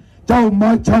dithaere tša o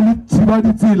matšha le thiba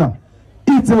ditsela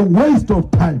it's a waste of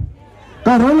time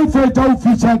ka re le fetša o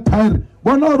fiša thaere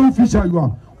bona gore o fiša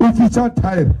jwang o fiša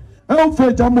thaere e o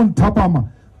fetša monthapama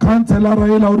khanselara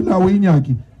ela o rile a o e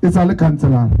nyaki e sa le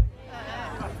khanselara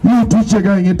le o thuše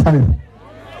ka eng e thaere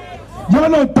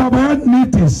jalo taba ya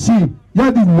nnete se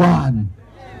ya di-one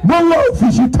mo wa o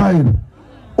fiše thaere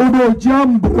o do tšea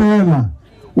umbrella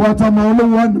wa tsamaya le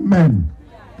 1 man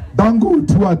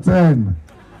Dangote wa tsena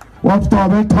wa feta wa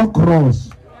betha cross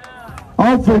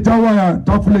a o fetša wa ya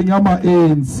tafoleng ya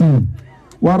ma-ANC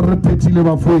wa re phethile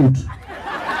bafethu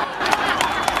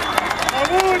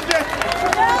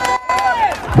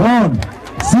bon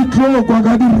se tlo kwa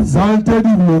ka di-resulte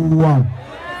di bowa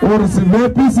gore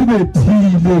sebepi se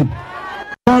bethile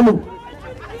jalo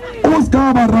o se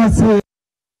ka ba rase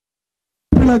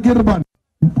phela ke re bana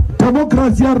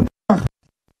democracy ya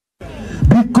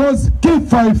because ke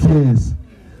 5 years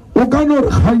o ka no re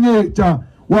kganyetša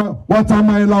wa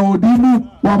tsamaela godimo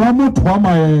wa ba motho wa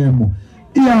maemo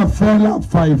e a fela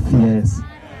 5 years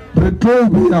re tlo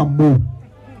beya mo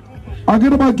a ke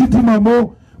re ba kitima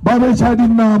mo ba beša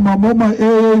dinama mo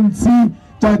ma-ANC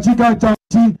tšatši ka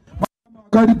tšatši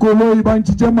ka dikoloi ba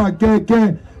ntšhitše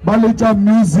makeke ba letša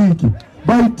music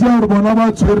ba itia gore bona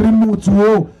ba tshwere motse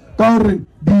wo ka gore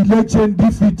di-election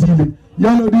di fetile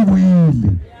yalo di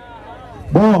boile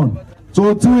bon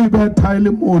tsotsi o e betha e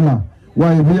le mola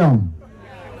wa e bjang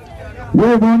o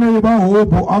e bone e ba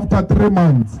hopo after 3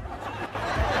 months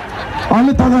a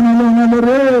le takana le ona le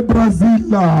re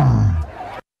Brazila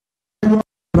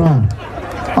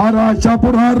a ra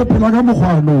chapura re phela ka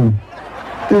mokgwano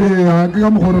a ke ka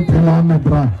mokgwa re phelane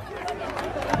bra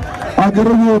a ke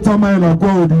re go tsamaela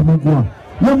kwa godimo kwa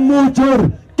le mmotse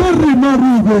gore ke rena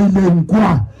re beileng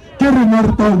kwa ke rena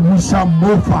re tla buša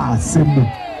mo fase mo.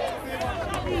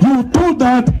 You do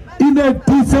that in a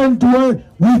decent way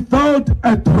without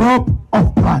a drop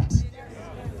of blood.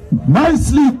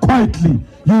 Nicely, quietly,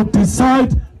 you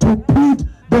decide to put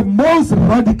the most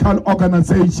radical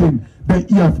organization, the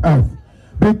EFF,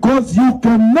 because you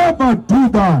can never do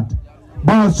that.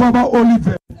 Basaba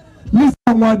Oliven,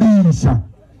 listen wadisha.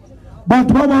 But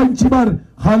baba nchibar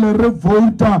halere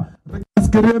vota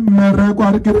rekere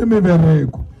mereko rekere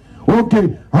mevereko.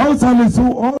 Okay, how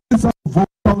salesu all this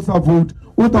vote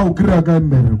uta ukria ka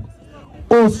mereko.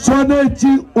 O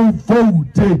swanechi o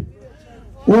vote.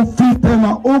 O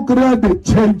fitela o create the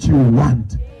change you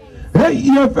want. hey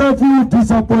EFF o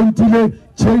disappointile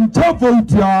change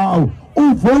vote yao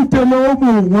o votele o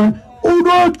mongwe o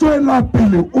no tswela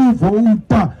pele o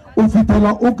vota o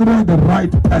fitela o kry the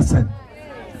right person.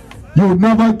 You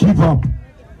never give up.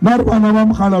 Narwana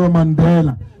Mamkhala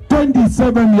Mandela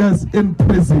 27 years in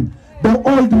prison. The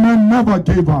old man never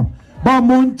gave up.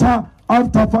 Bamuncha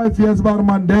after 5 years bar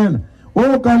Mandela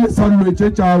o kale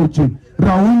salweche chauchi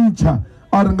rauncha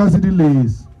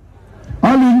arangasidilesi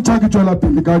alincha kichola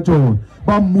pele ka chona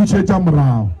bamushe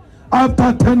chamrao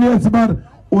after 10 years bar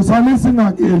usalisi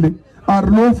ngakele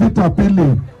arlo fita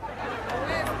pele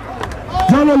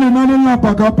jalo lenane la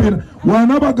bagapela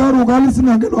wana bagaru galisi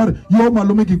ngakele yo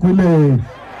malume kikwile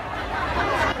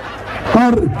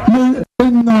ar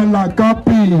ngala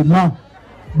kapila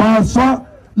baswa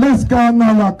leska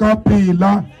ngala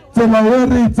kapila tsela e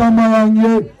re tsamayang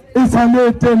ye e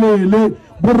sale telele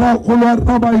borakgolo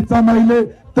ra ba itsamaile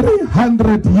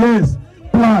 300 years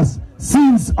plus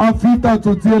since afita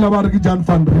tsotsiela ba re ke Jan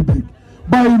van Riebeeck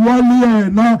ba ilwali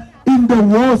yena in the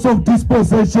wars of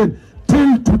dispossession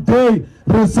till today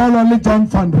re sala le Jan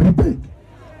van Riebeeck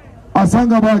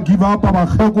asanga ba give up ba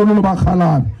khekolo ba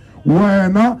khalane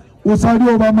wena usadi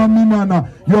obama minana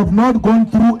you have not gone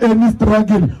through any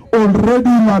struggle already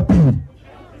lapping.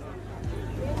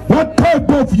 What type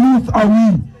of youth are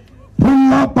we?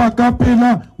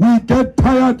 We get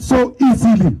tired so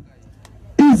easily.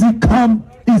 Easy come,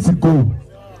 easy go.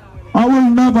 I will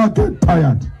never get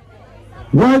tired.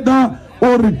 Whether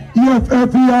or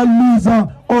EFF a loser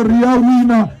or a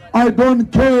winner, I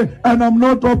don't care, and I'm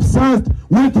not obsessed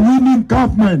with winning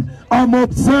government. I'm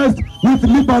obsessed with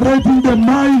liberating the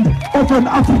mind of an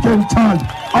African child.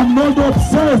 I'm not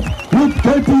obsessed with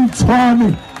getting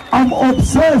Tshwane. I'm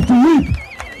obsessed with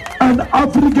an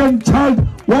African child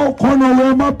wa khona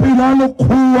we maphela le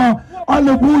khuwa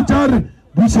ale butjare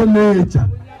busheleja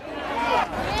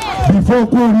before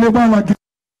go lebala ke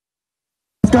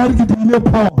skari ke dile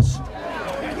pause.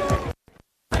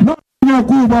 No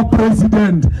Kuba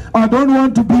president. I don't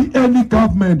want to be any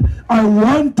government. I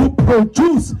want to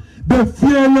produce the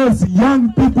fearless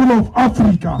young people of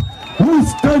Africa who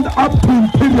stand up to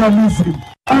imperialism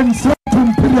and say to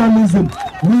imperialism,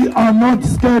 we are not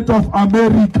scared of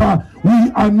America.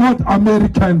 We are not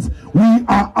Americans. We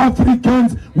are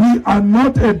Africans. We are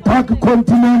not a dark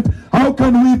continent. How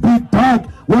can we be dark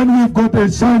when we've got a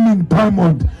shining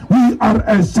diamond? We are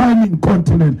a shining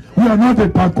continent. We are not a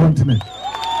dark continent.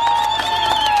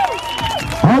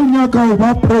 Haunyaka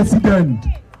uba president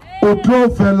otlo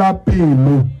fela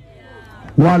pelo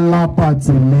wala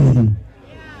patsele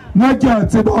na ke a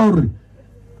tseba hore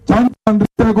Jan van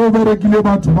Riebeeck go berekile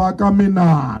batho ba ka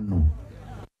menano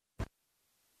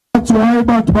tswa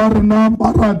batho ba rena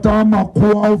ba rata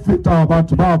makgoa o feta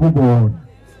batho ba bo bona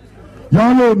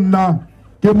yalo nna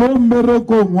ke mo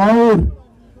mmereko wa hore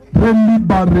re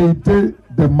liberate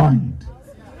the mind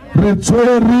re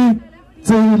tswere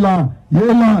tsela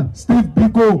yela Steve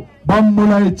Biko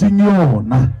bammola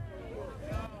yona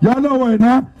yalo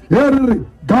wena every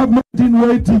government in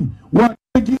waiting what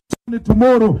taking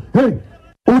tomorrow hey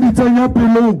oditsenya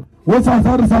pelo wo sa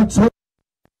sa re sa tso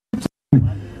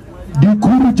di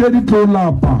khuru tse di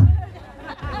tlolapa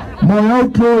moya o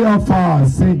tlo ya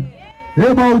fase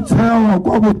e ba o tsaya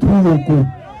kwa botlhoko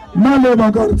na le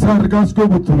ba ka tsara ka sko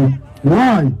botlhoko.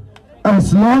 Why?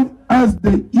 As long as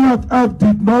the EFF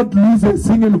did not lose a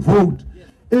single vote,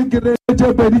 it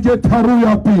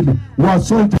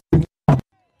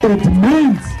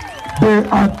means there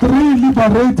are 3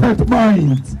 liberated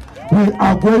minds. We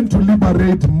are going to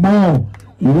liberate more.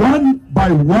 One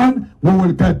by one, we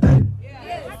will get there.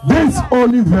 This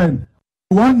Oliven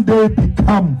one day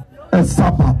become a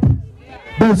suburb.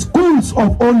 The schools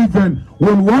of Oliven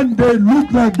will one day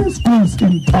look like the schools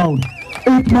in town.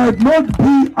 It might not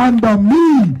be under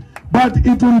me, but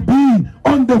it will be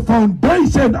on the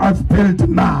foundation I've built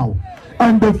now.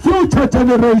 And the future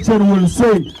generation will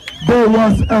say, there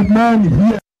was a man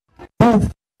here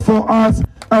for us,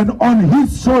 and on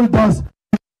his shoulders,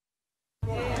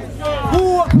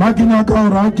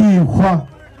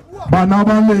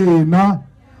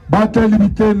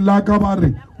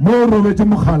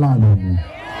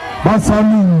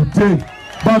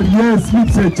 but yes,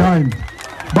 sleeps a giant.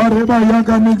 But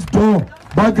yaga next door,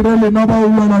 Bagrele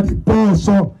Naba di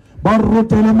Poso,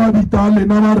 Barrotele Mabitale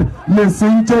Navar, Le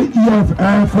Sente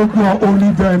EFF,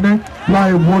 Oliven,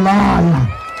 La Volaya.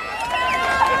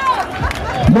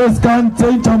 Les can't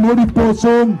Chamori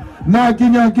Poso,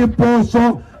 Naginyaki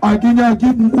Poso,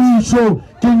 Aginyaki Muisho,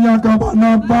 Kinyaka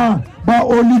Banaba, Ba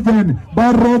Oliven,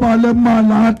 Baroba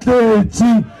Lemala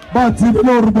Atleti,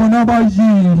 Batilor Bonaba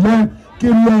Yile,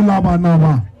 Kilela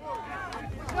Banaba.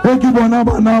 e ke bona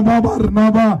bana ba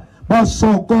rena ba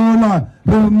sokola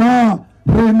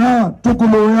rena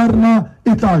tokoloho ya rena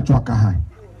e tla tswa kae.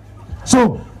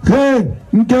 So ge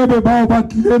nkebe bao ba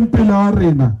tlileng pele ga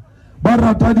rena ba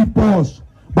rata diposo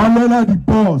ba lwela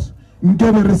diposo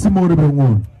nkebe re se mo re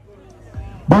bengone.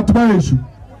 Batho ba esho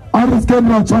a re seke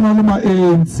ra tshwana le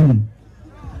ma-ANC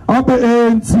ape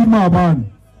ANC maabane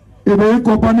e be e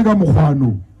kopane ka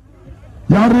mokgwano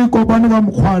ya re e kopane ka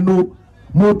mokgwano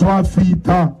motho a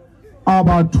fita a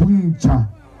ba thuntša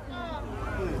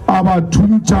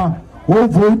go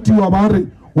votiwa ba re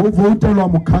go votelwa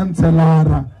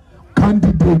mokhanselara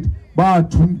candidate ba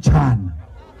thuntšana.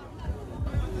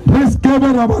 Re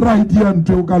sekebe ra ba ra idia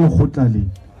ntwe ka lekgotla le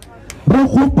re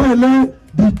kgopele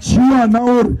ditšhiwana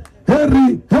gore he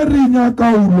re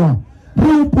nyakaulwa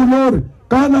re opole gore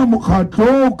kana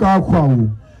mokgatlo o ka kgwao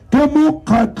ke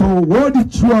mokgatlo wo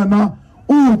ditšhiwana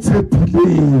o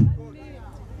tshepileng.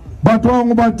 Batho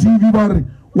bangwe ba TV ba re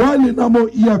wa lena mo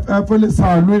EFF le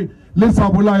salwe le sa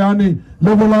bolayane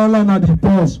le bolayalana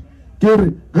diposo ke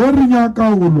re ge re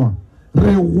nyakaulwa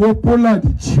re gopola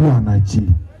ditšhiwana tše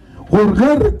gore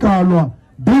ge re kalwa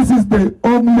this is the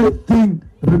only thing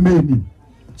remaining.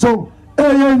 So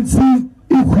ANC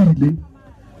e hwile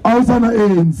a o sana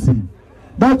ANC.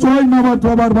 That's why na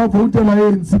batho ba ba votela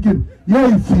ANC ke ye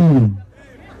e feng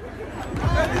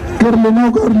ke re lena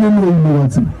o ka re le loile wa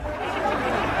tse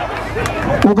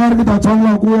o ka re ke ta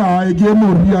tshwanela ko ya e ke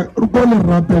moria ko le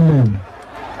rapelela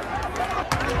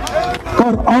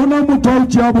kar a ona motho o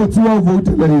tšea botse wa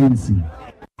votela ANC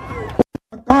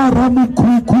ka ra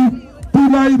mokhukhu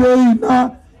pula e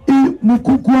beina e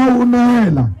mokhukhu wa o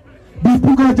nela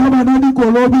dipuka tša bana di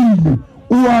kolobile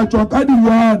o a tswa ka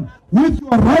di-one with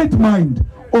your right mind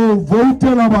o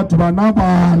votela batho bana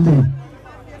bale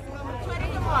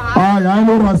aya e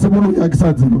le gore a sebolo ya ke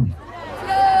sa tsebong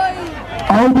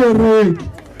a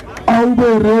o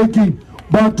bereki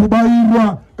batho ba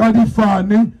irwa ka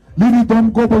difane le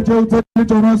ditomkopo tšeo tse le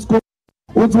tšona sko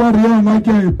o tswa re yona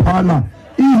ke a e phala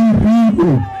e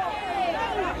hirilwe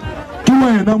ke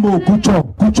wena mo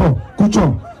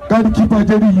kutšo ka dikipa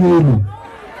tše di yelo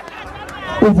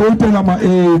o votela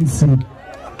ma-ANC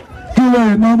ke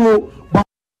wena mo ba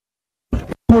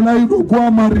bolailwe ko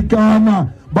Americana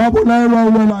ba bolailwa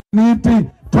wela nnete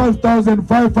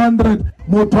 12,500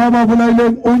 motho a ba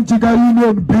bolaileng o ntši ka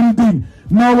Union Building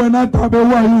na wena tabe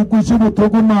wa e o kweše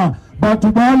bothoko na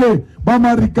batho bale ba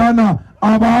Americana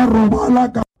a ba robala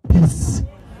ka peace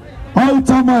ha o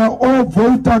tsamaya o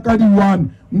vota ka di-one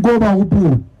nko ba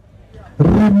gopola.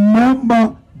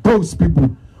 Remember those people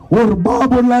gore ba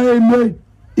bolailwe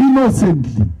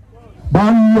innocently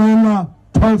ba lwela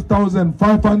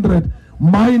 12,500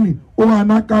 mine o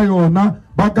gana ka yona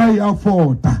ba ka e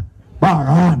afford-a ba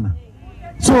gana.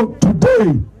 So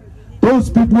today those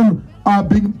people are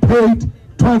being paid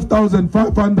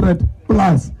 12,500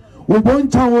 plus. O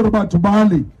bontšha gore batho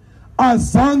bale a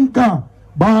sanka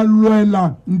ba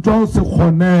lwela ntho se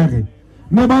kgonege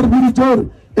ne ba re boditše gore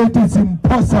it is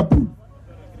impossible,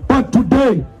 but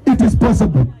today it is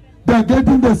possible. They are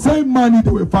getting the same money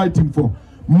they were fighting for.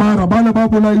 Mara bale ba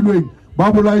bolailweng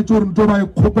ba bolaitše gore ntho ba e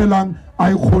kgopelang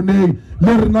a e kgonege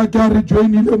le rena ke a re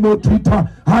joinile mo Twitter.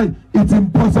 Hi, it's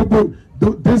impossible.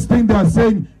 This thing they are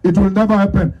saying it will never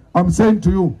happen. I'm saying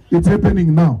to you, it's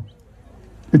happening now.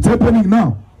 It's happening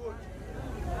now.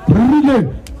 Really,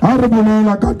 ha re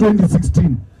bolela ka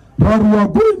 2016 ra we are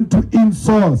going to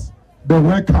insource the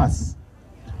workers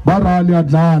ba ra le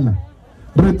adlala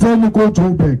re tsene ko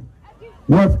Joburg.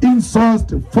 We have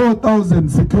insourced 4,000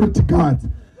 security guards.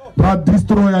 Ra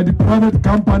destroy the private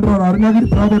company ra ringa the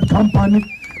private company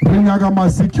ringa ga ma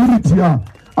security ya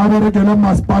a berekela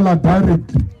masipala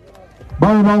directly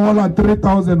ba ba gola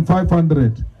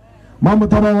 3,500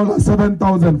 mamotha ba gola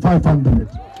 7,500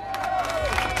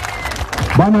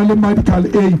 bana le medical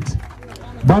aid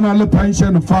bana le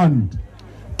pension fund.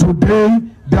 Today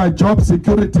their job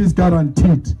security is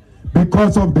guaranteed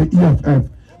because of the EFF.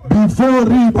 Before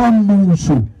riba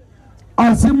mmusho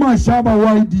asimashaba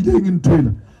wa idileng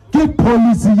ntwela ke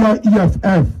policy ya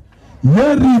EFF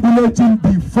ye regulating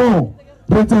before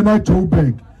re tsena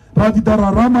Joburg ra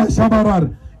ditara rama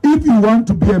shabarar. If you want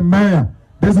to be a mayor,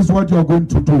 this is what you are going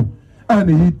to do, and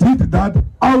he did that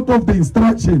out of the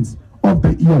instructions of the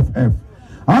EFF.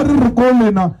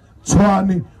 Arikolena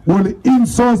Chwani will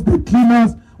insource the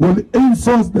cleaners, will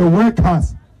insource the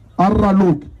workers.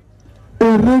 Araluk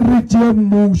ereriche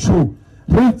musho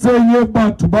retsenye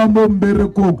batho ba mo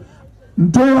mbereko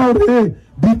nto ya re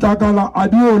ditakala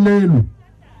adiolelo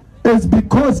is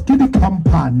because ke di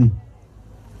company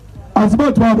as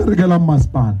batho ba berekela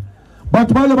masipala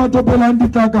batho ba le batho pelang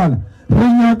ditakala re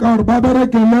nyaka hore ba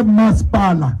berekele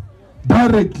masepala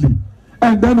directly,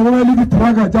 and then go le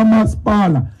ditraka tša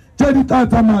masepala tše di tla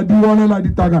tsamaya di bolela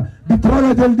ditraka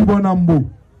tše le di bonang mo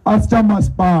a se tša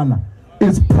masepala,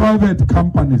 is private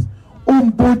companies.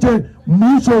 Umpotše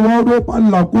mmušo wa go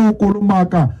palela ko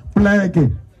kolomaka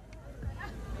pleke.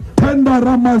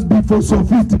 Tender must be for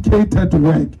sophisticated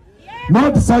work,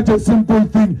 not such a simple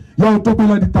thing. Ya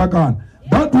utopela ditakana.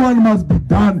 That one must be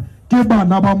done. Ke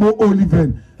bana ba mo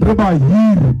Oliven re ba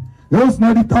hiri. Yo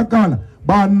sna ditakana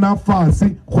ba nna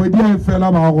fase kgwedi ya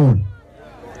fela ba gona.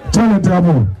 Tšhelete ya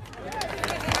bona.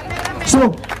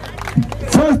 So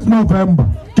 1st November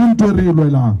ke ntwe re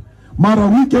lwelang. Mara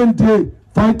weekend day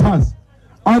fighters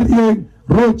are ye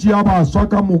rochi ya baswa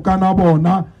ka moka na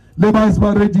bona le ba se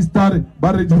ba registering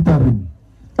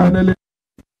ane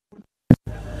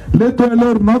le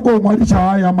twele rena ko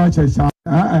ngwadisha ya machesha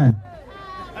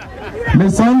le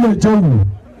sanle tšeo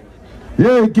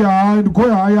ye ke a ko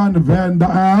ya yan venda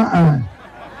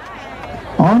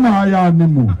ona ya ni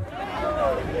mo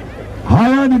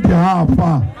haya ni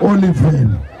hapa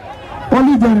Oliven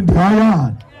di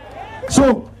haya.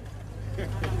 So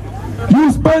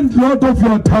you spend a lot of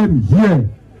your time here.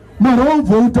 Maro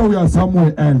vote we are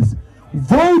somewhere else.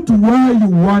 Vote where you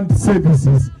want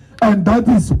services, and that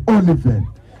is Oliven.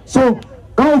 So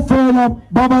go fela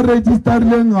baba register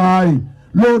lengai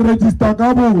lo register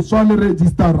kabo so le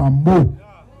register rambo.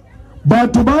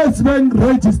 But ba is being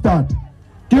registered.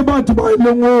 Ke batho ba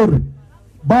ilengore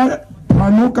ba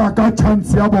pranuka ka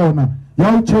chance ya bona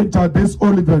ya change this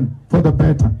Oliven for the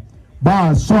better.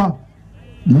 Ba so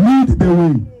lead the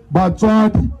way.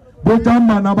 Batswadi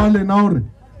botamba na ba lena hore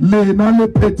lena le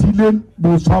phethile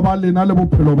boswa ba lena le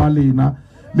bophelo ba lena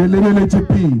le lebeletse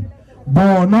pele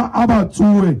bona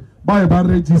abatsuwe ba ba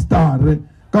register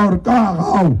ka hore ka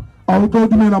gao a o tlo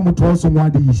dumela motho wa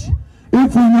sengwadiši.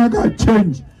 If you nyaka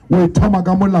change we thoma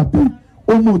ka molapeng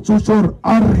o motsotso hore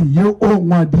a re ye o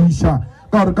ngwadisha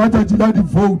ka hore ka tšatši la di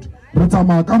vote re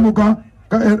tsamaya ka moka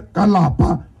ka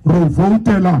lapa re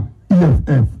votela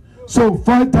EFF. So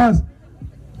fighters,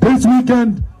 this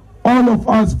weekend, all of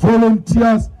us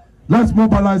volunteers, let's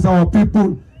mobilize our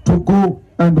people to go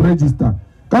and register.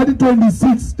 Ka di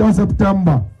 26th of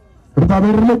September, re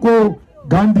tabe ko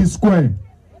Gandhi Square,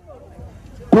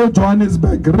 ko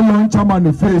Johannesburg, re launcha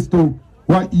manifesto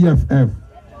wa EFF.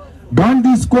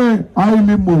 Gandhi Square,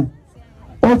 Ailimo,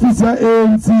 office ya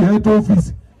ANC head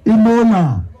office,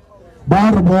 imola,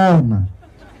 barbona.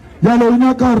 Yalo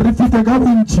inaka rifite ka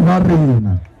bontši ba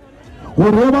rena.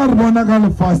 Gore ba re bona ka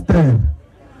lefaster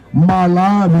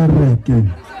malabe reke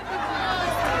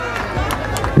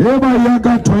e ba ya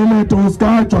ka toilet o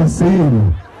ska tšwa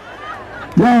selo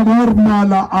ya ba re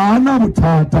mala a na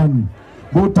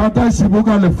bothata šibo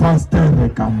ka lefaster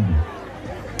ka mo.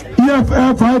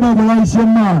 EFF ha ba bolaiše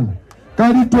mala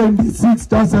ka di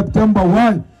 26th of September.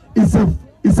 Why? It's a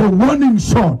warning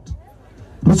shot.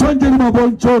 Re swantse ba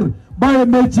bontšhe gore ba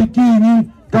emetše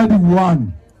keng ka di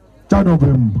 1 tša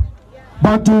November.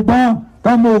 Batuba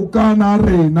Kamokana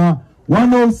Arena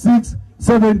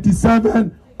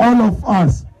 106-77, all of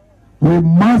us, we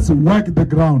must work the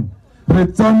ground.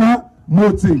 Retana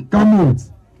Moti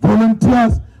Kamot,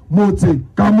 volunteers Moti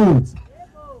Kamot.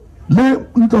 Le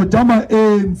nto jama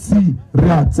ANC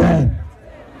Riaten.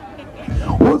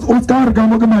 Oscar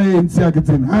Gamogama ANC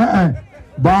again.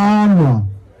 Banwa.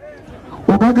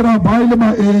 Ogagra baile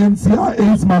ma ANC a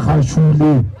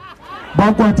Mahashule.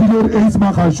 Bakwatile ace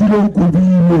makashule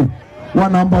ukubile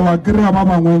wanamba wa krea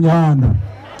baba ngonyana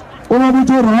ona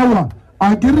buto rawa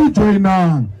akiri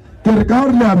joinang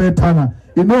kerikar le abetana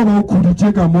inova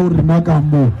ukudicheka mo rina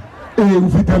kambo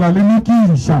ufitela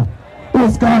limikisha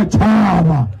uska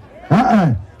chaba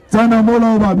tsana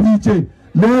mola ba biche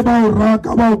le ba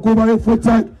uraka ba ukuba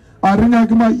efutsa arinya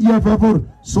kima EFF.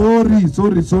 Sorry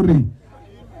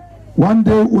one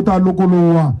day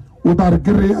utalokolowa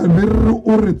utarkiri ver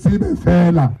urtsibe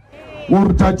fela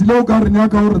urtachilo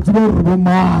karnyaka urtsibe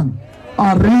urbomang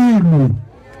arilu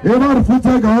ebar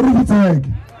futseka urfutseka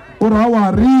urawa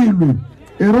arilu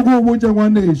erugo boje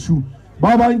ngwaneshu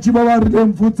baba ntshi ba rile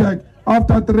mfutseka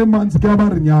after 3 months ke ba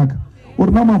rinyaka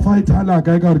urna ma fight hala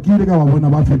ka ka rkile ka ba bona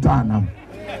ba fetana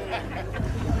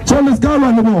so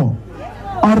leskalwa lebo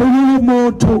arilu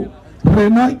moto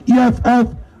rena EFF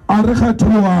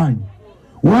arekhathuwanya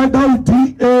without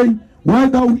DA,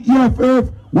 without EFF,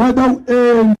 without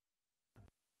ANC,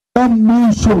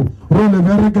 Musho,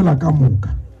 Rolevergela Kamuka.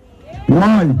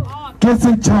 Why?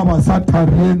 Kese Chava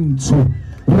Satarienzo,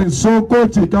 Resoko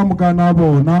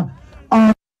Chikamukanabona,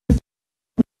 and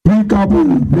Rikabu,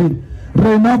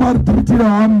 Renabar Tritira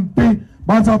Ampi,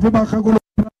 Basafa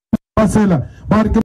Basela,